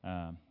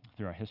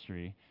through our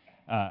history,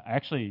 I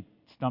actually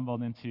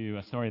stumbled into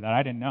a story that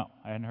I didn't know,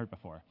 I hadn't heard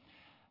before.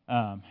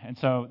 And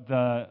so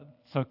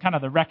kind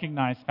of the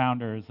recognized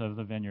founders of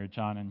the vineyard,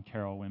 John and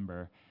Carol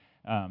Wimber,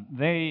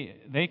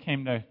 they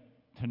came to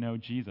know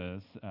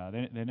Jesus.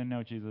 They didn't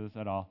know Jesus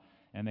at all,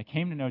 and they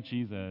came to know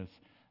Jesus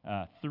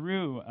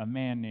through a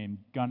man named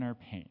Gunnar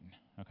Payne.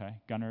 Okay,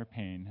 Gunnar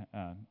Payne,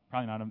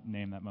 probably not a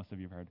name that most of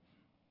you have heard,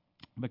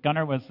 but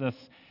Gunnar was this.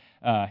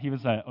 He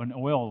was an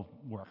oil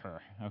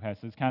worker. Okay,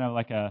 so he's kind of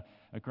like a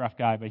gruff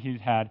guy, but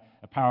he's had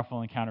a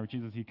powerful encounter with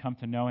Jesus. He'd come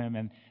to know him,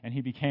 and he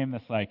became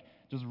this like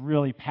just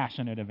really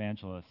passionate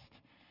evangelist.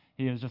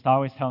 He was just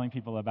always telling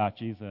people about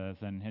Jesus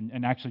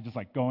and actually just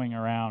like going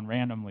around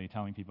randomly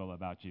telling people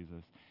about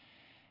Jesus.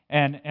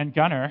 And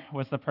Gunnar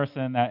was the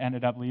person that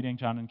ended up leading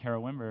John and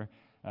Carol Wimber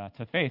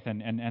to faith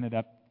and ended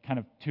up kind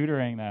of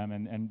tutoring them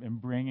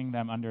and bringing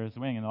them under his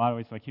wing. In a lot of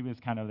ways, like he was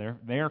kind of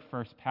their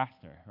first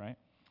pastor, right?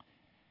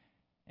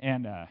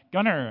 And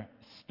Gunnar's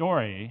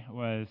story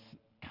was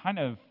kind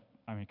of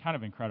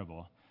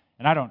incredible.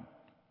 And I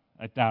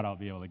doubt I'll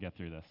be able to get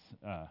through this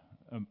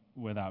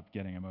without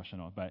getting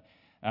emotional.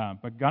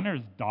 But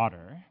Gunnar's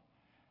daughter,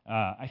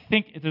 I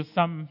think there's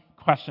some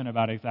question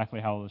about exactly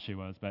how old she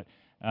was, but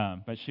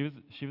she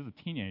was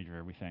a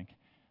teenager, we think,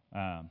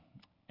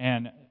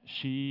 and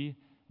she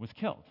was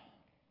killed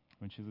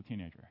when she was a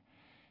teenager.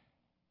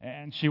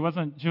 And she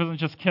wasn't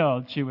just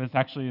killed; she was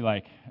actually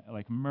like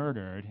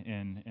murdered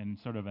in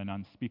sort of an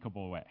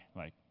unspeakable way.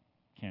 Like,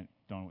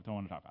 don't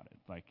want to talk about it.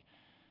 Like,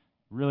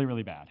 really,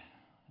 really bad.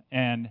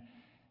 And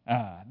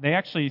they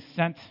actually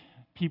sent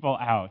people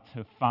out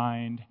to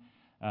find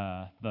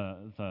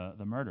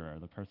the murderer,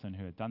 the person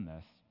who had done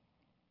this.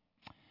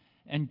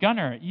 And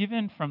Gunnar,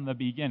 even from the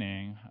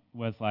beginning,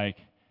 was like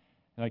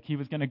he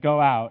was going to go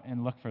out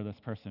and look for this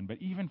person.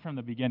 But even from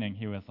the beginning,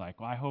 he was like,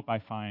 well, I hope I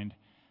find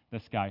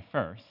this guy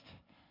first.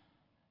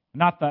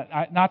 Not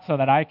so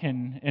that I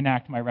can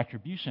enact my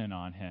retribution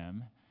on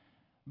him,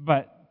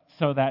 but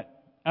so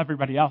that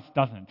everybody else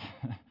doesn't.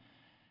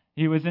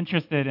 He was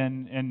interested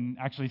in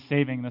actually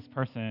saving this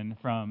person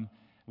from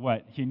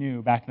what he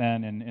knew back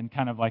then in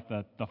kind of like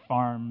the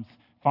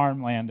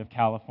farmland of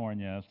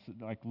California,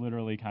 like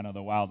literally kind of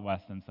the Wild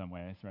West in some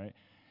ways, right?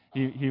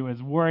 He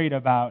was worried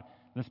about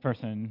this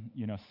person,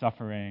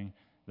 suffering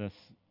this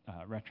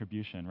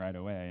retribution right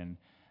away.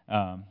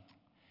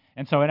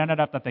 And so it ended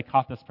up that they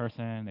caught this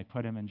person, they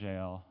put him in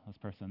jail, this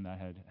person that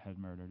had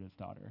murdered his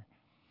daughter.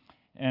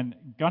 And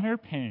Gunnar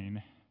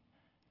Payne,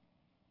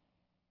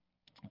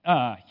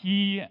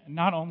 he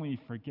not only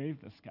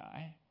forgave this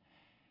guy,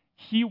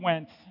 he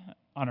went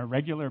on a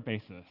regular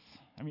basis.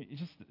 I mean,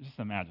 just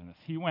imagine this.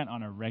 He went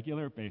on a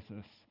regular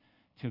basis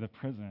to the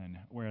prison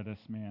where this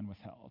man was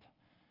held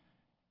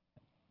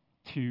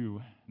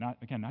to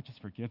not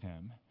just forgive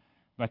him,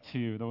 but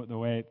to the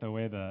way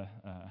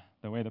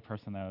the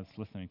person that I was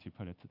listening to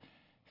put it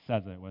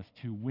says it was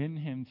to win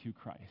him to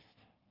Christ.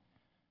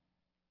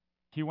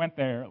 He went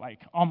there like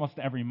almost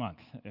every month,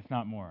 if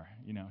not more,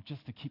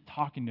 just to keep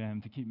talking to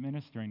him, to keep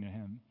ministering to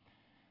him,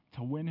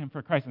 to win him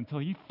for Christ until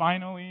he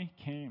finally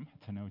came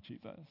to know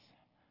Jesus.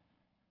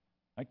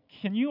 Like,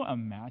 can you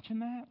imagine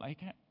that? Like,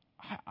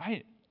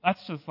 I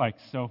that's just like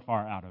so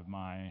far out of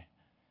my,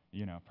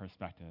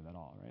 perspective at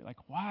all, right? Like,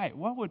 why?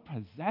 What would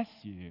possess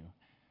you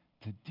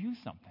to do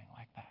something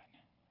like that?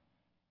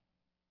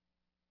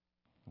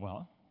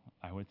 Well,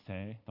 I would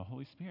say the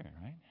Holy Spirit,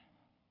 right?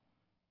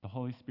 The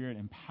Holy Spirit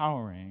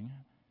empowering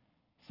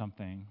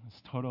something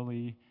that's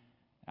totally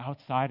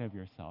outside of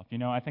yourself.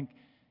 I think,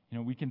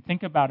 we can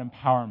think about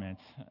empowerment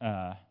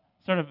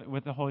sort of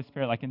with the Holy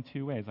Spirit like in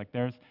two ways. Like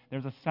there's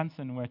a sense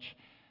in which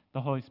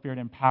the Holy Spirit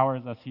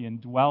empowers us. He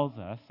indwells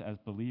us as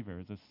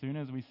believers. As soon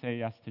as we say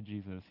yes to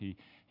Jesus, He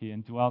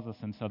indwells us,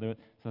 and so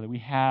that we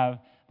have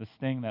this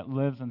thing that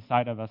lives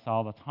inside of us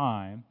all the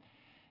time.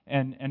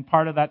 And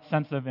part of that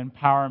sense of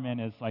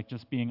empowerment is like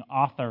just being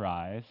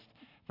authorized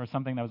for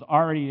something that was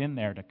already in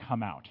there to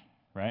come out,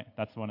 right?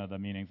 That's one of the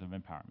meanings of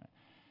empowerment.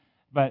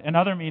 But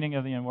another meaning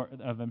of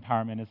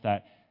empowerment is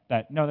that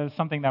no, there's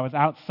something that was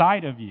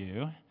outside of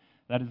you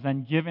that is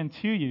then given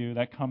to you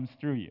that comes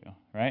through you,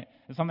 right?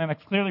 It's something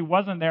that clearly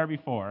wasn't there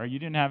before. You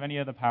didn't have any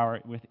of the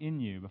power within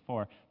you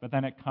before, but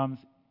then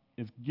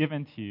is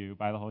given to you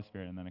by the Holy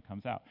Spirit, and then it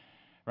comes out,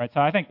 right? So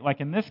I think,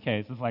 like in this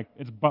case,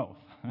 it's both,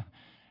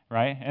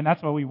 right? And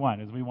that's what we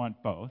want, is we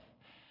want both.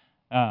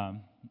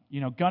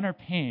 Gunnar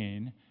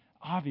Payne,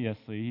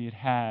 obviously, he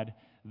had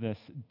this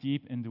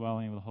deep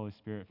indwelling of the Holy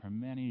Spirit for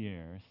many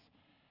years,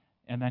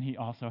 and then he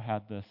also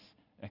had this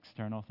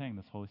external thing,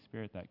 this Holy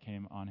Spirit that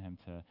came on him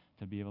to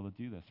be able to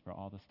do this for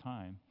all this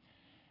time.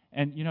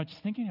 And,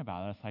 just thinking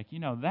about it, it's like,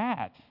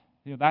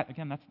 that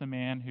again, that's the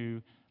man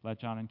who led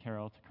John and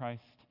Carol to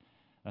Christ.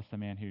 That's the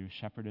man who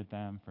shepherded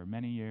them for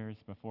many years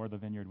before the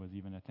vineyard was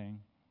even a thing.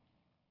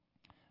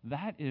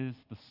 That is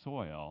the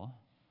soil,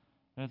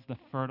 that is the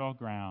fertile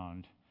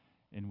ground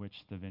in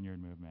which the vineyard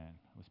movement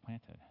was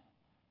planted,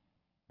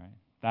 right?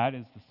 That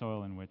is the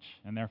soil in which,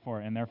 and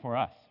therefore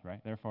us, right?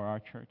 Therefore our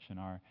church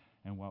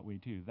and what we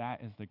do.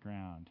 That is the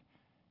ground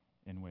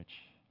in which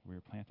we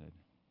were planted.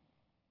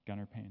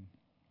 Gunnar Payne.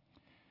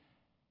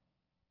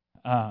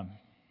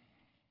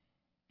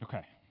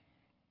 Okay,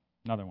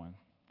 another one.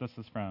 This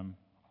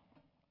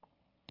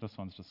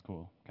one's just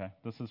cool, okay?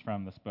 This is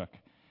from this book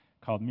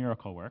called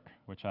Miracle Work,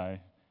 which a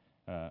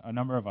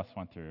number of us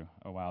went through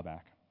a while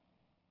back.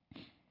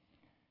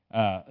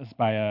 It's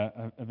by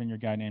a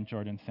vineyard guy named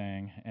Jordan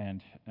Sang,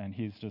 and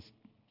he's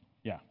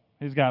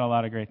got a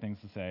lot of great things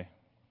to say.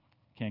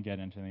 Can't get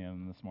into any of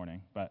them this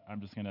morning, but I'm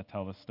just going to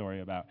tell the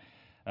story about,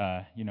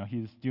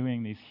 he's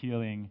doing these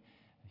healing.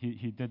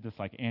 He did this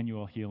like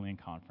annual healing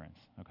conference,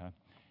 okay,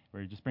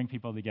 where you just bring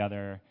people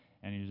together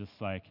and you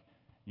just like,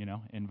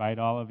 invite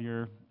all of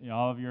your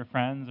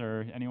friends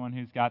or anyone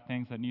who's got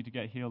things that need to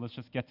get healed. Let's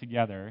just get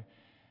together.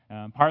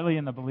 Partly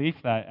in the belief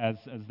that as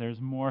there's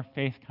more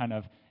faith kind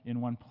of in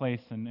one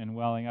place and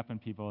welling up in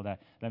people, that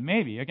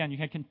maybe, again, you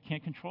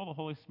can't control the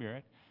Holy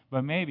Spirit,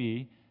 but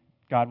maybe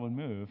God would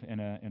move in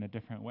a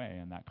different way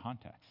in that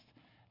context,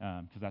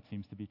 because that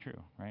seems to be true,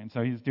 right? And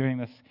so he's doing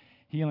this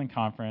healing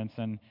conference,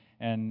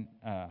 and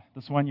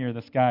this one year,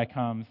 this guy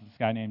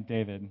named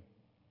David,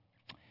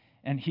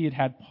 and he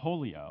had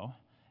polio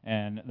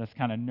and this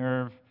kind of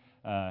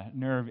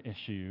nerve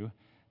issue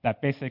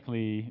that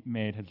basically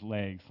made his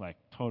legs like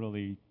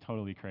totally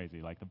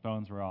crazy. Like the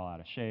bones were all out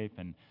of shape,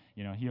 and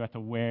he had to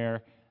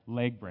wear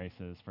leg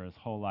braces for his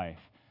whole life.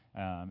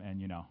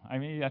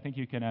 I think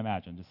you can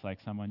imagine just like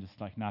someone just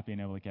like not being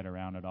able to get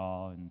around at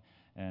all,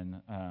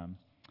 and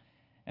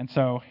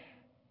so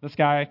this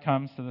guy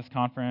comes to this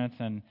conference,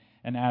 and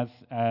as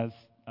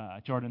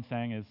Jordan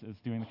Sang is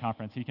doing the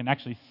conference, he can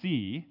actually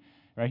see,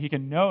 right? He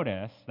can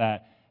notice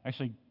that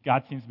actually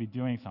God seems to be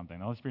doing something.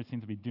 The Holy Spirit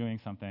seems to be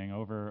doing something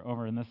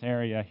over in this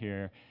area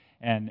here,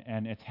 and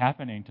it's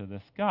happening to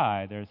this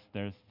guy.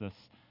 There's this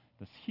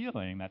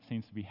healing that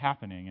seems to be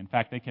happening. In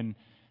fact, they can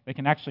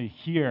actually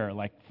hear,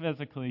 like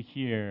physically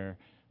hear,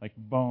 like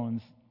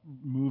bones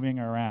moving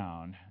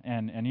around.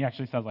 And he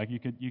actually says, like you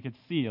could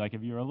see, like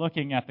if you were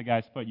looking at the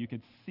guy's foot, you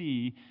could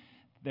see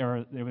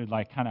they would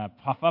like kind of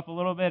puff up a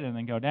little bit and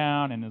then go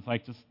down, and it's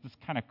like just this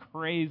kind of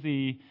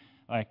crazy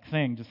like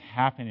thing just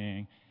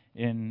happening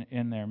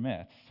in their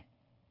midst.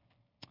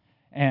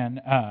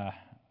 And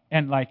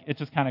like it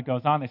just kind of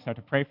goes on. They start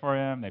to pray for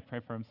him. They pray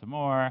for him some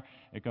more.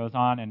 It goes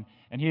on, and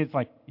he's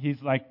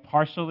like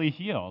partially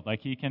healed.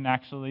 Like he can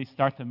actually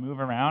start to move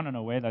around in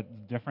a way that's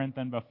different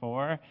than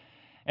before.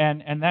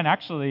 And then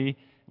actually,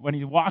 when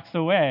he walks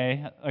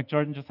away, like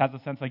Jordan just has a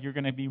sense like you're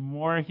going to be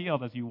more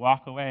healed as you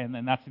walk away, and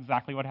then that's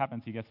exactly what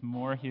happens. He gets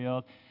more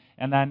healed,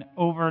 and then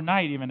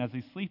overnight, even as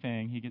he's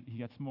sleeping, he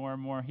gets more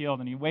and more healed,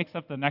 and he wakes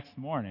up the next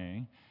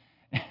morning,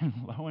 and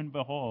lo and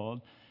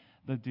behold,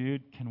 the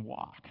dude can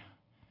walk.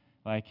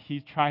 Like he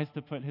tries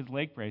to put his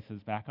leg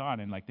braces back on,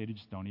 and like they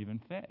just don't even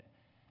fit,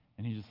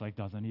 and he just like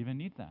doesn't even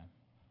need them,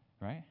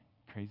 right?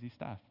 Crazy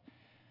stuff.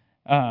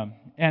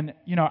 And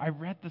I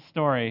read the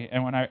story,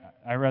 and when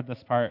I read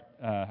this part,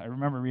 I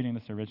remember reading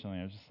this originally.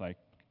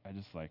 I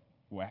just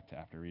wept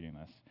after reading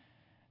this.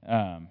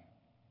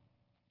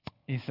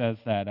 He says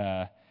that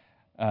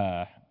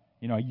a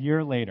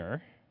year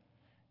later,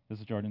 this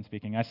is Jordan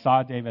speaking, I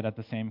saw David at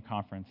the same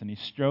conference, and he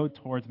strode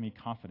towards me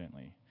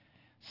confidently,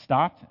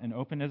 stopped and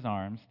opened his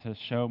arms to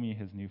show me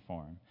his new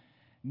form.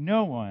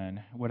 No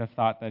one would have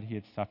thought that he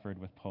had suffered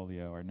with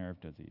polio or nerve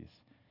disease.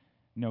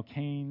 No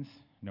canes,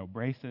 no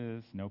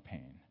braces, no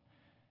pain.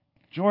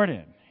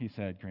 Jordan, he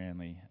said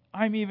grandly,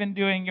 I'm even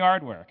doing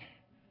yard work.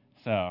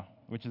 So,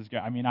 which is good.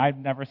 I mean, I've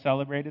never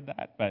celebrated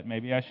that, but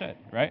maybe I should,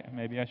 right?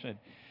 Maybe I should.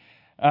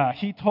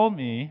 He told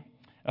me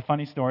a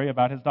funny story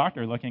about his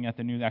doctor looking at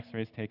the new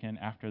x-rays taken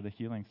after the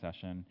healing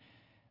session.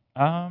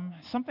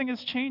 Something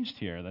has changed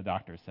here, the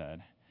doctor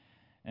said.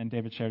 And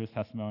David shared his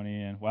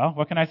testimony, and, well,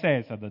 what can I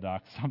say, said the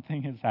doc.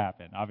 Something has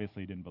happened.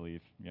 Obviously, he didn't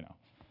believe,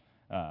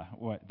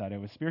 that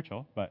it was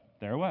spiritual, but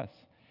there it was.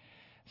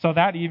 So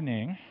that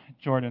evening,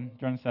 Jordan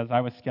says, I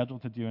was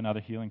scheduled to do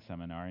another healing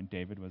seminar, and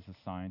David was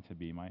assigned to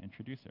be my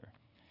introducer.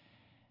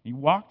 He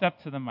walked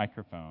up to the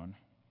microphone,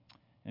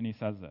 and he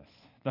says this,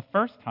 the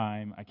first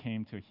time I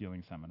came to a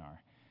healing seminar,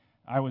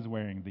 I was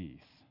wearing these.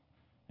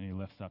 And he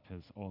lifts up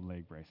his old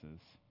leg braces,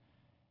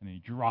 and he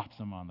drops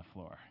them on the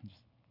floor,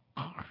 just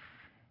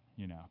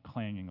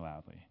clanging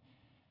loudly.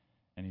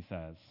 And he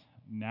says,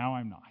 now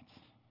I'm not.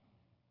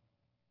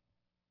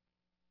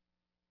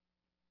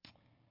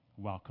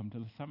 Welcome to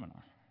the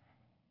seminar.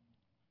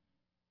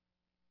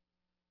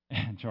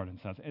 And Jordan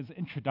says, as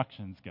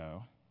introductions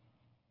go,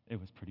 it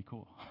was pretty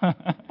cool.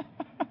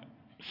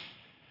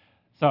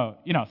 So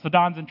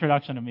Don's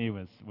introduction to me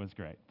was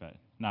great, but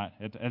not.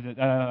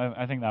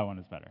 I think that one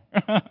is better,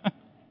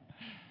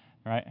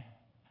 right?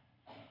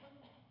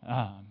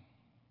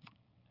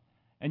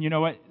 And you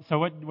know what? So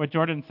what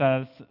Jordan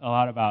says a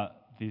lot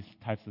about these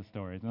types of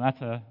stories, and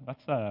that's an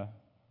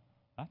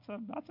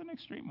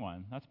extreme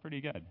one. That's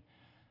pretty good.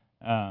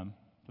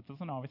 That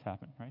doesn't always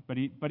happen, right?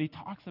 But he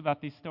talks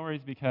about these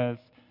stories because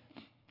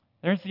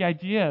there's the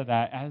idea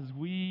that as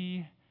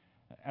we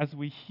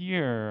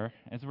hear,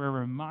 as we're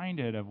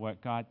reminded of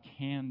what God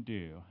can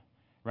do,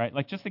 right?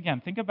 Like just again,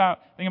 think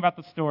about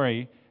the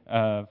story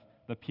of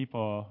the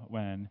people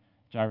when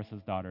Jairus'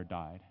 daughter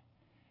died.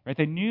 Right?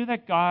 They knew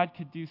that God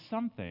could do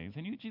some things.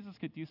 They knew Jesus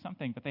could do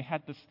something, but they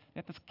had this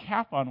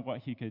cap on what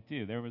he could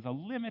do. There was a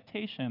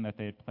limitation that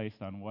they had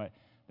placed on what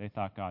they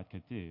thought God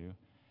could do.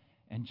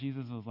 And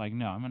Jesus was like,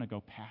 no, I'm going to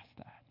go past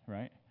that,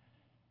 right?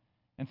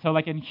 And so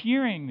like in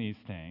hearing these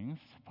things,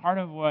 part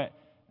of what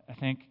I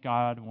think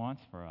God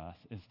wants for us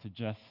is to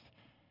just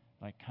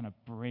like kind of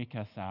break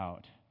us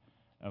out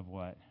of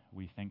what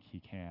we think he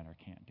can or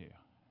can't do,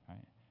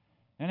 right?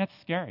 And it's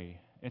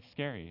scary. It's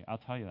scary. I'll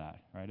tell you that,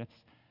 right?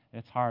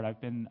 It's hard. I've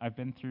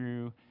been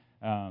through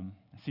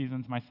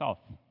seasons myself.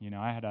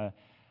 I had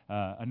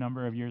a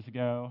number of years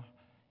ago.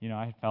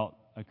 I had felt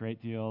a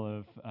great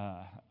deal of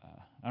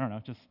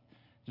just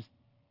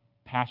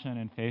passion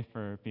and faith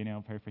for being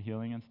able to pray for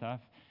healing and stuff.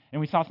 And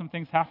we saw some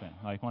things happen.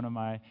 Like one of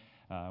my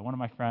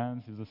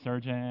friends who's a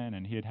surgeon,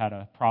 and he had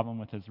a problem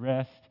with his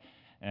wrist,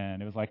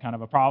 and it was like kind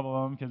of a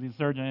problem because he's a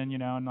surgeon,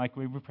 and like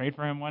we prayed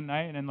for him one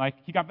night, and like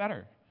he got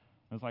better.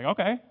 I was like,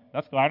 okay,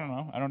 that's cool. I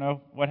don't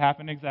know what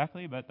happened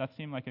exactly, but that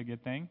seemed like a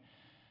good thing.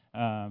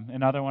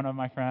 Another one of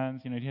my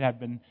friends, he'd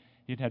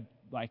had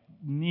like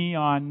knee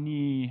on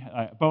knee,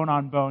 bone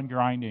on bone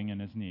grinding in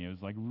his knee. It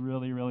was like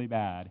really, really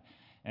bad,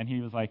 and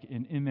he was like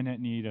in imminent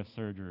need of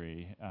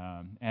surgery.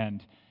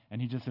 And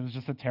it was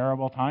just a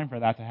terrible time for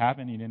that to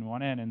happen. He didn't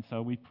want it, and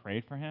so we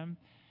prayed for him,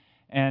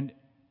 and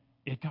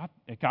it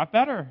got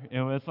better.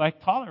 It was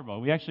like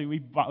tolerable. We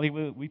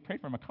prayed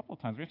for him a couple of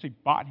times. We actually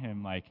bought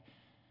him like,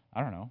 I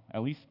don't know,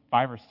 at least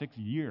 5 or 6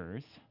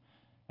 years.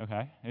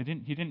 Okay, he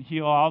didn't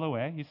heal all the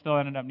way. He still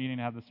ended up needing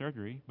to have the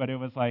surgery, but it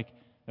was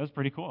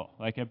pretty cool.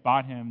 Like it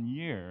bought him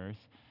years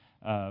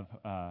of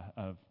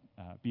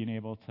being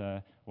able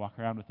to walk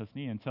around with his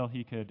knee until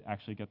he could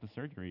actually get the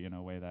surgery in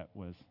a way that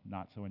was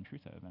not so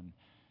intrusive, and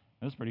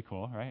it was pretty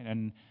cool, right?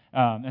 And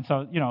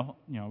so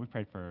we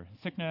prayed for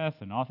sickness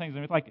and all things,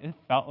 and it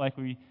felt like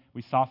we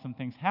saw some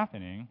things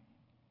happening,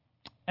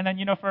 and then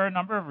for a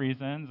number of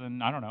reasons,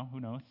 and I don't know, who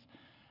knows.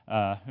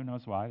 Who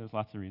knows why? There's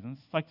lots of reasons.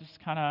 It's like just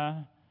kind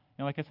of,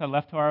 like I said,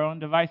 left to our own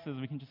devices,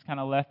 we can just kind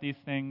of let these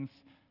things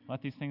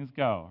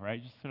go,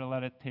 right? Just sort of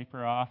let it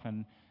taper off,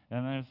 and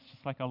then there's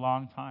just like a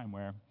long time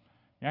where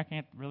I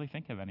can't really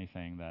think of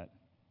anything that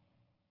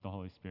the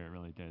Holy Spirit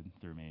really did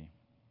through me,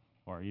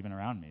 or even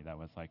around me, that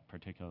was like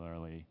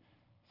particularly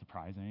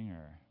surprising,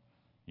 or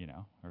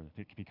or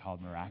it could be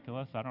called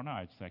miraculous. I don't know.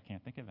 I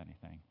can't think of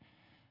anything.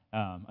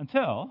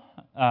 Until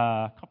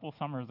a couple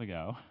summers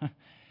ago,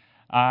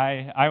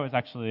 I was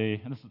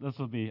actually, and this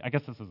will be, I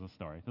guess this is a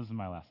story. This is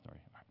my last story.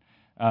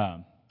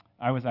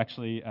 I was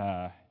actually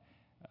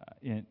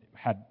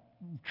had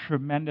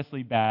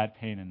tremendously bad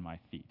pain in my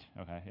feet.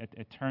 Okay,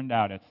 it turned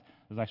out it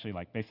was actually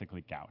like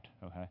basically gout.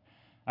 Okay,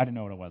 I didn't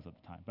know what it was at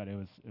the time, but it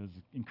was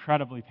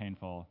incredibly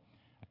painful.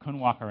 I couldn't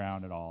walk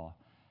around at all,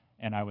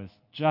 and I was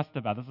just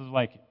about. This is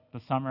like the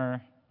summer,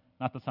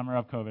 not the summer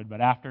of COVID, but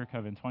after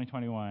COVID,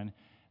 2021.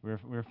 We're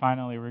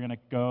going to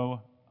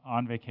go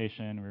on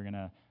vacation. We're going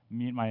to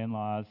meet my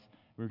in-laws.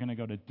 We're going to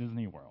go to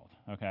Disney World.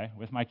 Okay,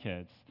 with my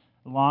kids.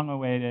 Long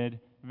awaited,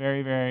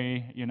 very,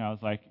 very. It was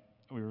like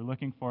we were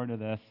looking forward to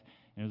this.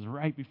 It was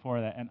right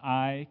before that, and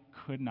I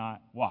could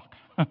not walk.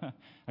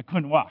 I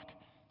couldn't walk.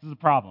 This is a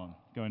problem,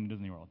 going to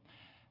Disney World,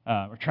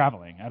 or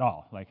traveling at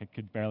all. Like, I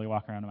could barely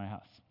walk around in my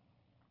house.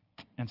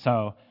 And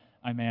so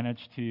I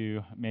managed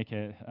to make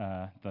it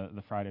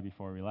the Friday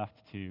before we left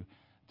to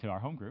our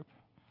home group.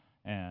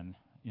 And,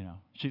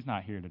 she's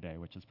not here today,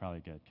 which is probably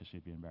good because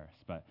she'd be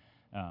embarrassed. But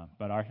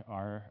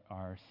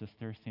our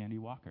sister, Sandy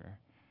Walker,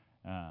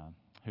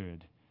 who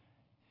had,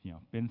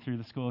 been through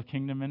the School of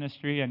Kingdom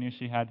Ministry. I knew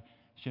she had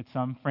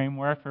some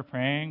framework for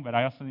praying, but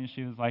I also knew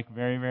she was like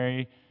very,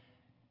 very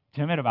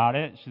timid about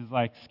it. She's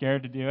like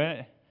scared to do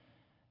it.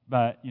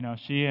 But,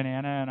 she and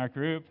Anna and our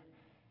group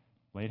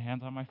laid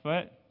hands on my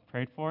foot,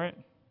 prayed for it.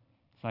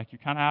 It's like you're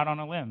kind of out on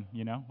a limb,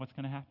 what's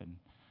going to happen?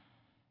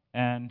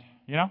 And,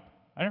 I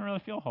didn't really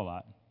feel a whole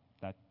lot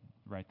that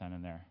right then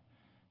and there.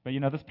 But,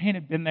 this pain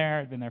had been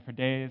there for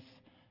days.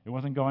 It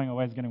wasn't going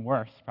away, it was getting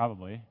worse,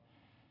 probably.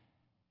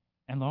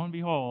 And lo and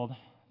behold,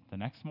 the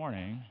next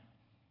morning,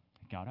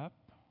 I got up,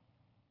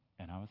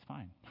 and I was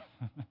fine.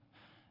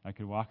 I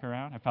could walk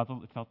around. It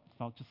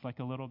felt just like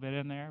a little bit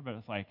in there, but it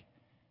was like,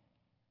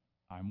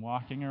 I'm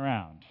walking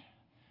around.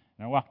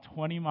 And I walked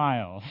 20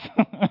 miles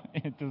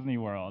in Disney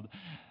World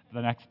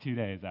the next 2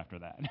 days after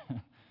that.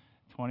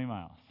 20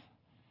 miles.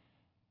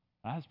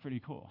 That was pretty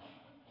cool.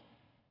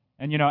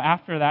 And,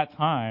 after that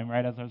time,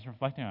 right, as I was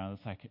reflecting on it,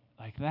 it's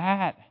like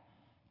that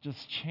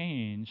just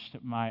changed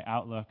my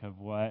outlook of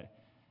what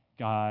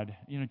God,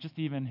 just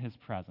even His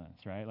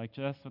presence, right? Like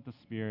just what the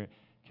Spirit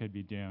could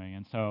be doing.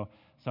 And so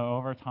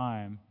over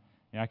time,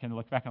 I can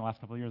look back on the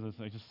last couple of years, there's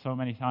like just so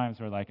many times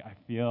where like I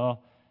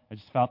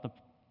just felt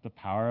the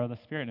power of the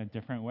Spirit in a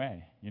different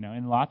way,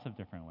 in lots of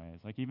different ways.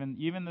 Like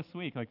even this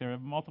week, like there were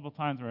multiple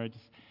times where I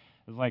just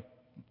was like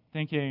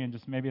thinking, and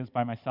just maybe it was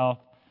by myself,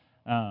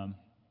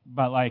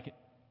 but like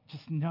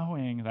just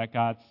knowing that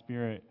God's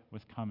Spirit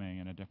was coming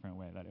in a different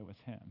way, that it was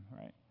Him,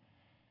 right?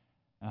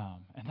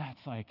 And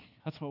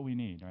that's what we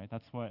need, right?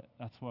 That's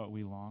what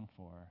we long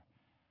for.